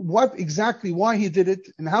 And why he did it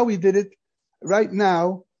and how he did it, right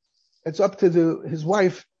now, it's up to his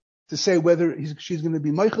wife to say whether she's going to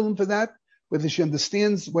be Meichelim for that, whether she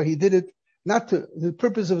understands why he did it. The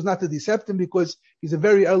purpose was not to decept him, because he's a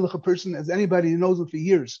very ehrliche person, as anybody who knows him for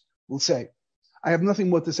years will say. I have nothing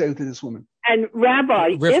more to say to this woman. And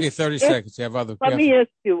Rabbi, Rifki, 30 seconds. You have other. Let me ask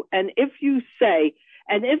you, and if you say,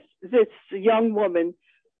 and if this young woman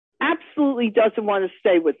absolutely doesn't want to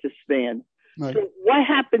stay with this man, right, so what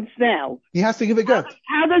happens now? He has to give a get.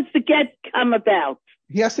 How does the get come about?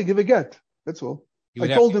 He has to give a get. That's all. I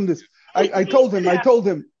told him this. I told him.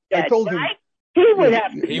 Right? He would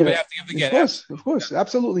have to. He would have to give the get. Of course,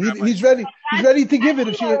 absolutely. He's ready. He's ready to give it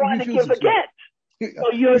if she refuses to.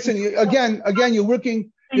 Listen, again,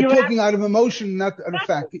 you're talking out of emotion, not out of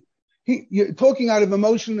fact. You're talking out of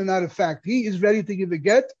emotion and not of fact. He is ready to give a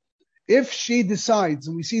get. If she decides,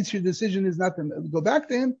 and we see her decision is not to go back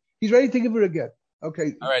to him, he's ready to give her a get.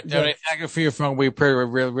 Okay. All right, Tony, thank you for your phone. We appreciate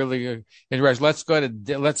really interested. Let's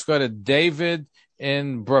go to David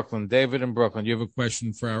in Brooklyn. David in Brooklyn, you have a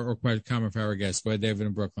question or comment for our guest? Go ahead, David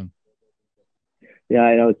in Brooklyn. Yeah,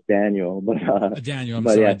 I know it's Daniel, but Daniel, I'm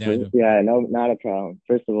sorry, Daniel. Yeah, no, not a problem.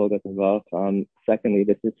 First of all, get involved. Secondly,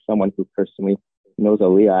 this is someone who personally knows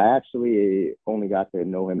Aliyah. I actually only got to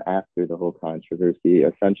know him after the whole controversy.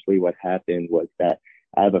 Essentially, what happened was that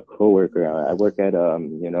I have a coworker. I work at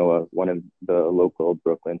one of the local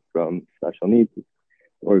Brooklyn from special needs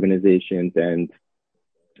organizations, and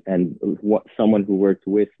someone who worked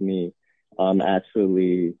with me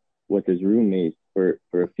actually was his roommate for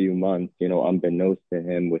a few months, unbeknownst to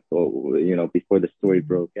him before the story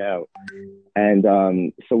broke out. And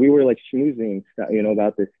so we were like schmoozing,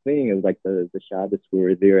 about this thing. It was like the Shabbos we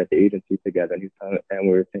were there at the agency together, and we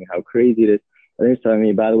were saying how crazy it is. And he was telling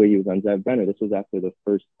me, by the way, he was on Zev Brenner. This was after the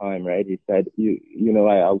first time, right? He said,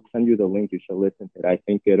 I'll send you the link. You should listen to it. I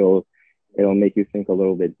think it'll make you think a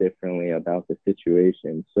little bit differently about the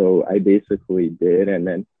situation. So I basically did. And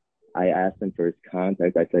then I asked him for his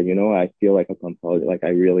contact. I said, I feel like a compulsion, like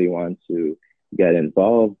I really want to get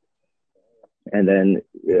involved. And then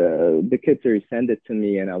the Kitzur sent it to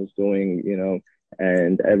me, and I was doing,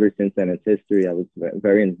 and ever since then, it's history. I was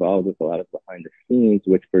very involved with a lot of behind the scenes,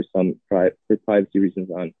 which for privacy reasons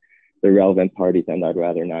on the relevant parties, and I'd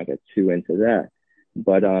rather not get too into that.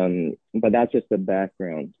 But that's just the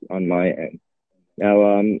background on my end.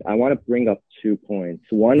 Now, I want to bring up 2 points.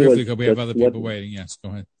 One briefly, was we have other people waiting. Yes,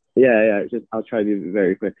 go ahead. Yeah. I'll try to be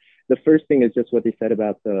very quick. The first thing is just what they said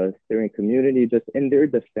about the Syrian community. Just in their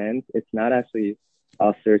defense, it's not actually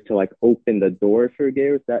usher to like open the door for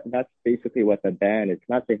gays. That's basically what the ban is.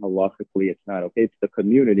 Not saying halakhically it's not okay. It's the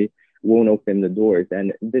community won't open the doors,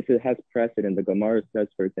 and this has precedent. The Gemara says,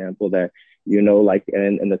 for example, that like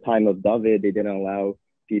in the time of David, they didn't allow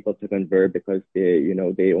people to convert because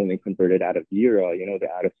they only converted out of yira,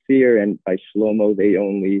 out of fear, and by Shlomo they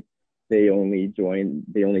only joined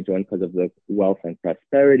because of the wealth and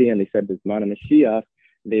prosperity. And they said this man Mashiach,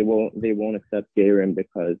 they won't accept Gerim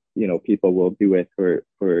because people will do it for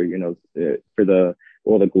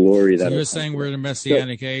all the glory. So that you're saying we're in a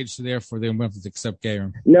messianic age, so therefore they won't have to accept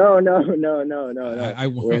Gerim. No.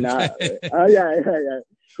 We're not. Yeah.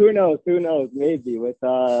 Who knows? Maybe with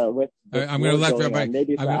I'm going to let Rabbi. I'm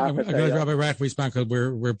going to let Rabbi Reich respond because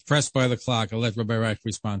we're pressed by the clock. I'll let Rabbi Reich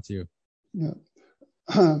respond to you. Yeah.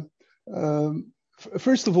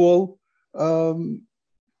 First of all,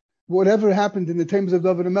 whatever happened in the times of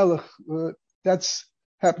David HaMelech, that's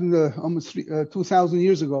happened almost 2,000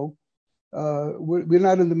 years ago. We're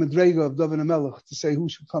not in the Madrega of David HaMelech to say who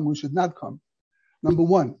should come, who should not come. Number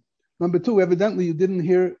one. Number two, evidently you didn't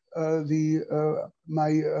hear my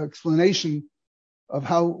explanation of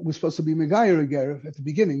how we're supposed to be Megayer Ger at the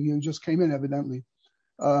beginning. You just came in, evidently.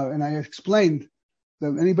 And I explained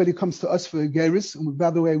that anybody comes to us for a Geris, and by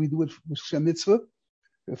the way, we do it with Shem Mitzvah.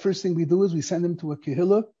 The first thing we do is we send him to a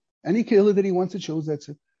Kehillah, any Kehillah that he wants to choose.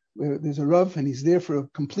 There's a Rav, and he's there for a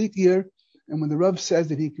complete year. And when the Rav says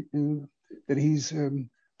that he's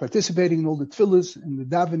participating in all the tefillahs and the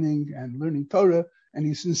davening and learning Torah, and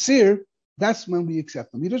he's sincere, that's when we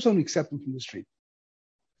accept him. We just don't accept him from the street.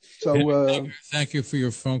 So thank you for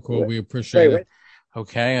your phone call. We appreciate it.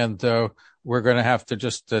 Okay, and we're going to have to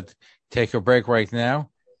just take a break right now.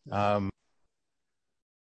 Line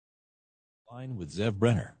with Zev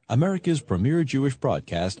Brenner, America's premier Jewish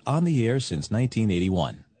broadcast, on the air since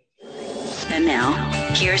 1981. And now,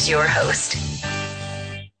 here's your host.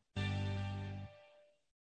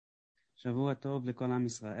 Shavua Tov L'Kol Am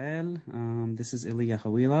Yisrael. This is Eli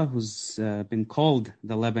Yachawila, who's been called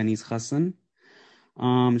the Lebanese Chassan.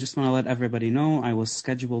 Just want to let everybody know I was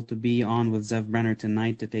scheduled to be on with Zev Brenner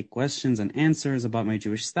tonight to take questions and answers about my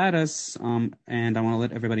Jewish status. And I want to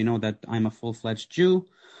let everybody know that I'm a full-fledged Jew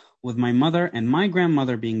with my mother and my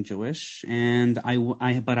grandmother being Jewish, and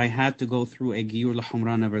but I had to go through a Giyur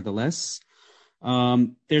L'Humra nevertheless.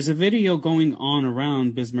 There's a video going on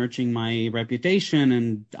around besmirching my reputation,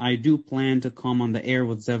 and I do plan to come on the air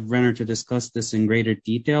with Zev Brenner to discuss this in greater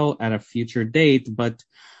detail at a future date. But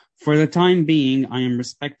for the time being, I am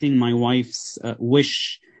respecting my wife's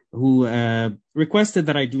wish, who requested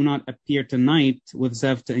that I do not appear tonight with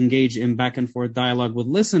Zev to engage in back and forth dialogue with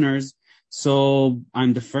listeners. So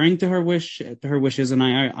I'm deferring to her wishes, and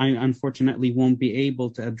I unfortunately won't be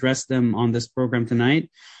able to address them on this program tonight.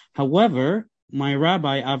 However, my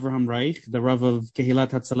rabbi, Avraham Reich, the Rav of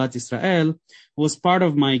Kehilat Hatzalat Israel, was part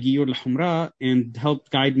of my Giyur L'Humra and helped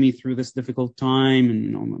guide me through this difficult time.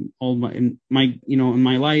 And in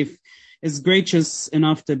my life, is gracious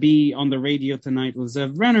enough to be on the radio tonight with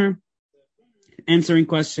Zev Brenner, answering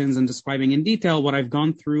questions and describing in detail what I've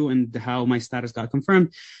gone through and how my status got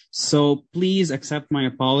confirmed. So please accept my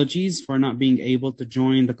apologies for not being able to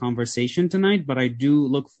join the conversation tonight, but I do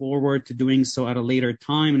look forward to doing so at a later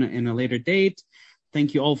time, in a later date.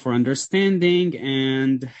 Thank you all for understanding,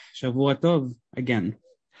 and Shavua Tov again.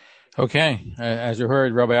 Okay, as you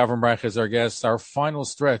heard, Rabbi Avram Reich is our guest. Our final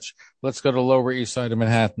stretch. Let's go to Lower East Side of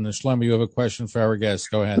Manhattan. And Shlomo, you have a question for our guest.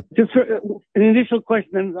 Go ahead. Just for, an initial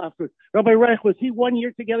question, and after. Rabbi Reich, was he 1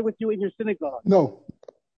 year together with you in your synagogue? No.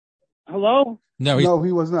 Hello? No,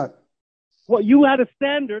 he was not. Well, you had a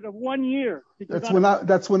standard of 1 year.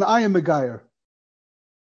 That's when I am a guyer.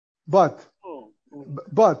 But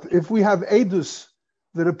if we have edus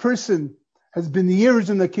that a person has been years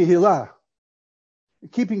in the Kehillah,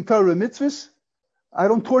 keeping Torah mitzvahs, I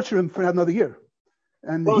don't torture him for another year.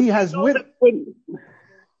 And he has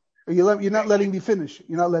you're not letting me finish.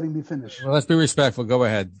 You're not letting me finish. Well, let's be respectful. Go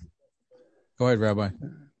ahead. Go ahead, Rabbi.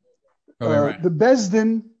 The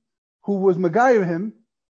Bezdin, who was Megayer him,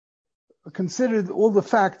 considered all the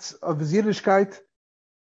facts of his Yiddishkeit,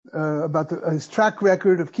 about his track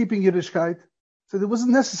record of keeping Yiddishkeit. So it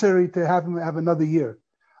wasn't necessary to have him have another year.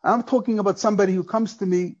 I'm talking about somebody who comes to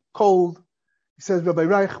me cold. He says, Rabbi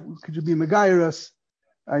Reich, could you be Megayer us?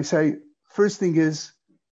 I say, first thing is,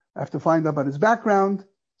 I have to find out about his background.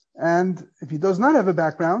 And if he does not have a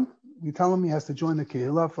background, we tell him he has to join the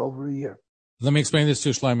Kehillah for over a year. Let me explain this to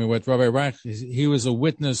Shlomo. With Rabbi Reich, he was a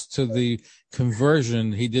witness to the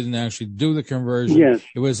conversion. He didn't actually do the conversion. Yes.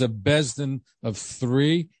 It was a Bezdin of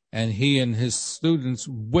 3, and he and his students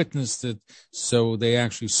witnessed it, so they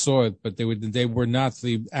actually saw it, but they were not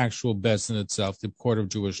the actual Bezdin itself, the Court of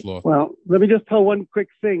Jewish Law. Well, let me just tell one quick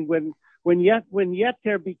thing. When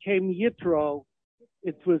Yeter became Yitro,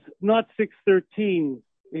 it was not 613.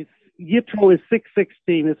 Yitro is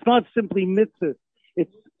 616. It's not simply mitzvah.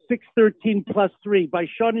 It's 613 plus 3 by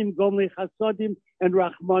Shonim, Gomli, Chasodim, and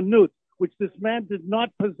Rachmanut, which this man did not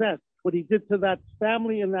possess. What he did to that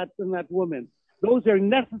family and that woman. Those are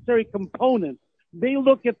necessary components. They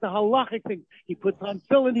look at the halachic thing. He puts on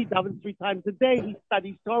tefillin, he davens 3 times a day, he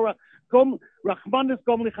studies Torah. Rachmanus,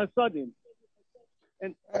 Gomli, Chasodim.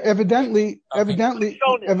 And evidently. Rabbi's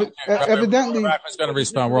going to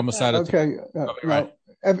respond. We're almost out of time. Okay.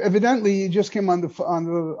 Evidently, you just came on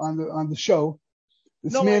the show.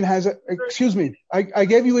 This man has excuse me. I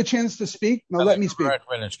gave you a chance to speak. Now let me speak.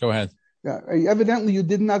 Finish. Go ahead. Yeah. Evidently, you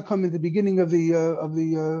did not come in the beginning of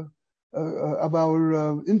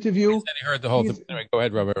our interview. He said he heard the whole thing. Anyway, go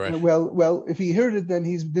ahead, Rabbi. Well, if he heard it, then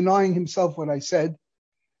he's denying himself what I said.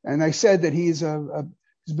 And I said that he's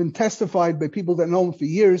been testified by people that know him for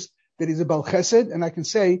years that he's a Bal Chesed. And I can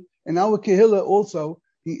say in our Kehillah also,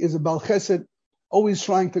 he is a Bal Chesed, always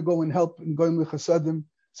trying to go and help and going with Chasadim.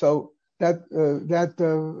 So that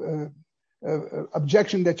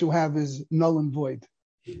objection that you have is null and void.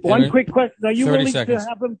 One quick question: are you willing seconds. to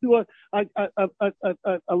have him do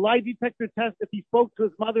a lie detector test if he spoke to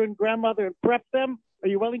his mother and grandmother and prep them? Are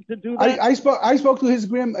you willing to do that? I spoke to his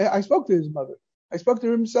I spoke to his mother. I spoke to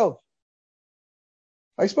her himself.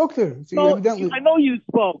 I spoke to her. So, evidently, I know you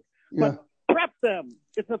spoke, but prep them.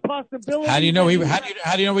 It's a possibility. How do you know he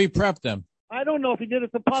prepped them? I don't know if he did.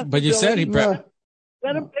 It's a possibility. But you said he prepped.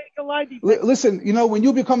 Let him take a lie detector. Listen, when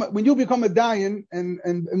you become a Dayan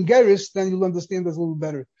and Geris, then you'll understand this a little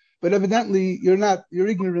better. But evidently, you're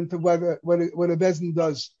ignorant of what a Bezdin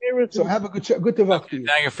does. So have a good tevach to you.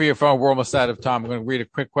 Thank you for your phone. We're almost out of time. I'm going to read a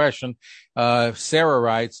quick question. Sarah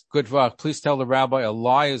writes, good vach, please tell the rabbi a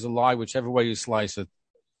lie is a lie, whichever way you slice it.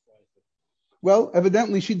 Well,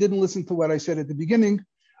 evidently she didn't listen to what I said at the beginning.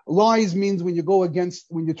 Lies means when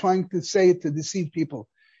you're trying to say it to deceive people.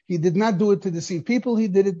 He did not do it to deceive people. He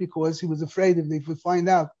did it because he was afraid if they would find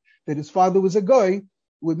out that his father was a goy, it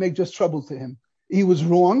would make just trouble to him. He was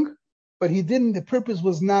wrong, but he didn't. The purpose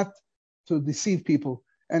was not to deceive people.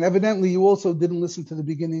 And evidently, you also didn't listen to the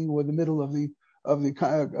beginning or the middle of the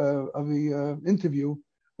interview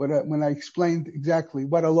when I explained exactly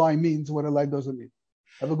what a lie means, what a lie doesn't mean.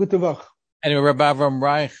 Have a good tavach. Anyway, Rabbi Avram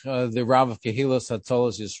Reich, the Rav of Kehilas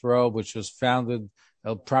Hatzolas Yisrael, which was founded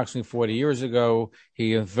approximately 40 years ago.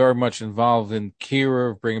 He is very much involved in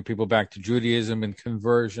Kiruv, bringing people back to Judaism and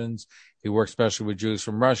conversions. He works especially with Jews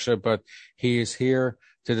from Russia, but he is here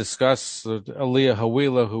to discuss Aliyah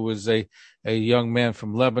Hawila, who was a young man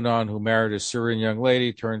from Lebanon who married a Syrian young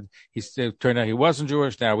lady. Turned out he wasn't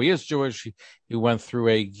Jewish. Now he is Jewish. He went through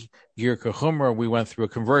a Gir Kahumra. We went through a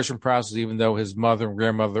conversion process, even though his mother and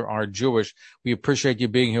grandmother are Jewish. We appreciate you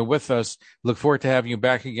being here with us. Look forward to having you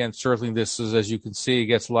back again. Certainly this is, as you can see, it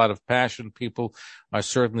gets a lot of passion. People are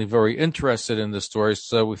certainly very interested in the story.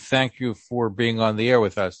 So we thank you for being on the air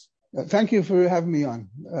with us. Thank you for having me on.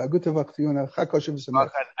 Good to talk to you. And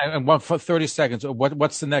 30 seconds.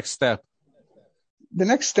 What's the next step? The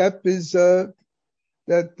next step is that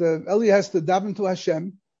Eli has to daven to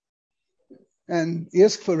Hashem and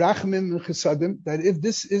ask for rachamim and chesadim, that if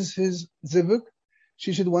this is his zivuk,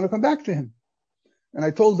 she should want to come back to him. And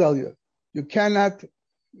I told Elia, you cannot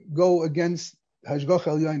go against Hashgach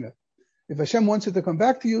Elyoina. If Hashem wants her to come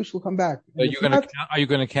back to you, she'll come back. Are you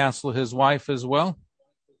going to cancel his wife as well?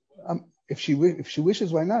 If she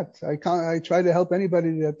wishes, why not? I try to help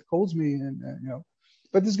anybody that calls me, and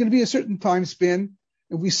But there's going to be a certain time span.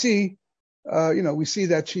 If we see, we see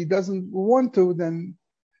that she doesn't want to, then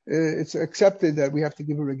it's accepted that we have to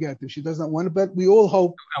give her a get. If she doesn't want to, but we all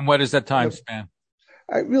hope. And what is that time span?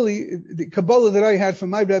 The Kabbalah that I had from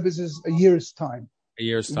my rabbis is a year's time. A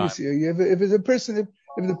year's time. If it's a person,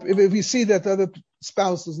 if we see that the other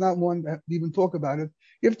spouse does not want to even talk about it,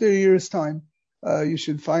 after a year's time, you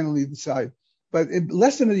should finally decide. But in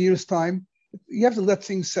less than a year's time, you have to let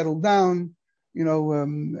things settle down.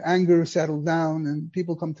 Anger settle down, and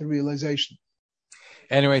people come to realization.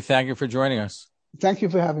 Anyway, thank you for joining us. Thank you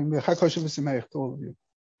for having me. To all of you.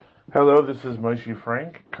 Hello, this is Moshe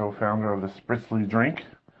Frank, co-founder of the Spritzli Drink.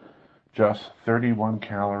 Just 31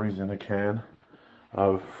 calories in a can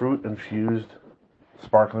of fruit-infused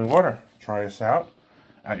sparkling water. Try us out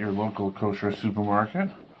at your local kosher supermarket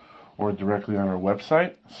or directly on our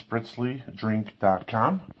website,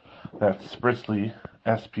 spritzlydrink.com. That's Spritzli,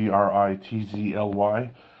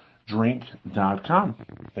 SPRITZLY, drink.com.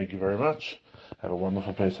 Thank you very much. Have a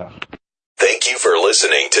wonderful Pesach. Thank you for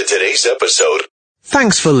listening to today's episode.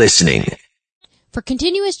 Thanks for listening. For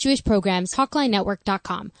continuous Jewish programs,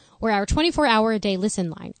 TalkLineNetwork.com, or our 24-hour-a-day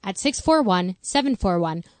listen line at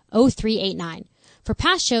 641-741-0389. For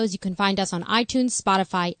past shows, you can find us on iTunes,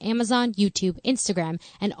 Spotify, Amazon, YouTube, Instagram,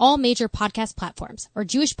 and all major podcast platforms, or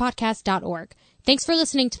jewishpodcast.org. Thanks for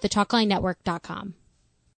listening to the TalkLineNetwork.com.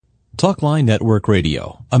 Talkline Network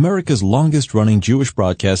Radio, America's longest-running Jewish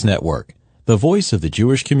broadcast network, the voice of the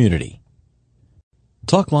Jewish community.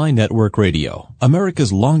 Talkline Network Radio,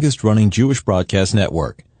 America's longest-running Jewish broadcast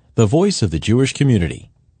network, the voice of the Jewish community.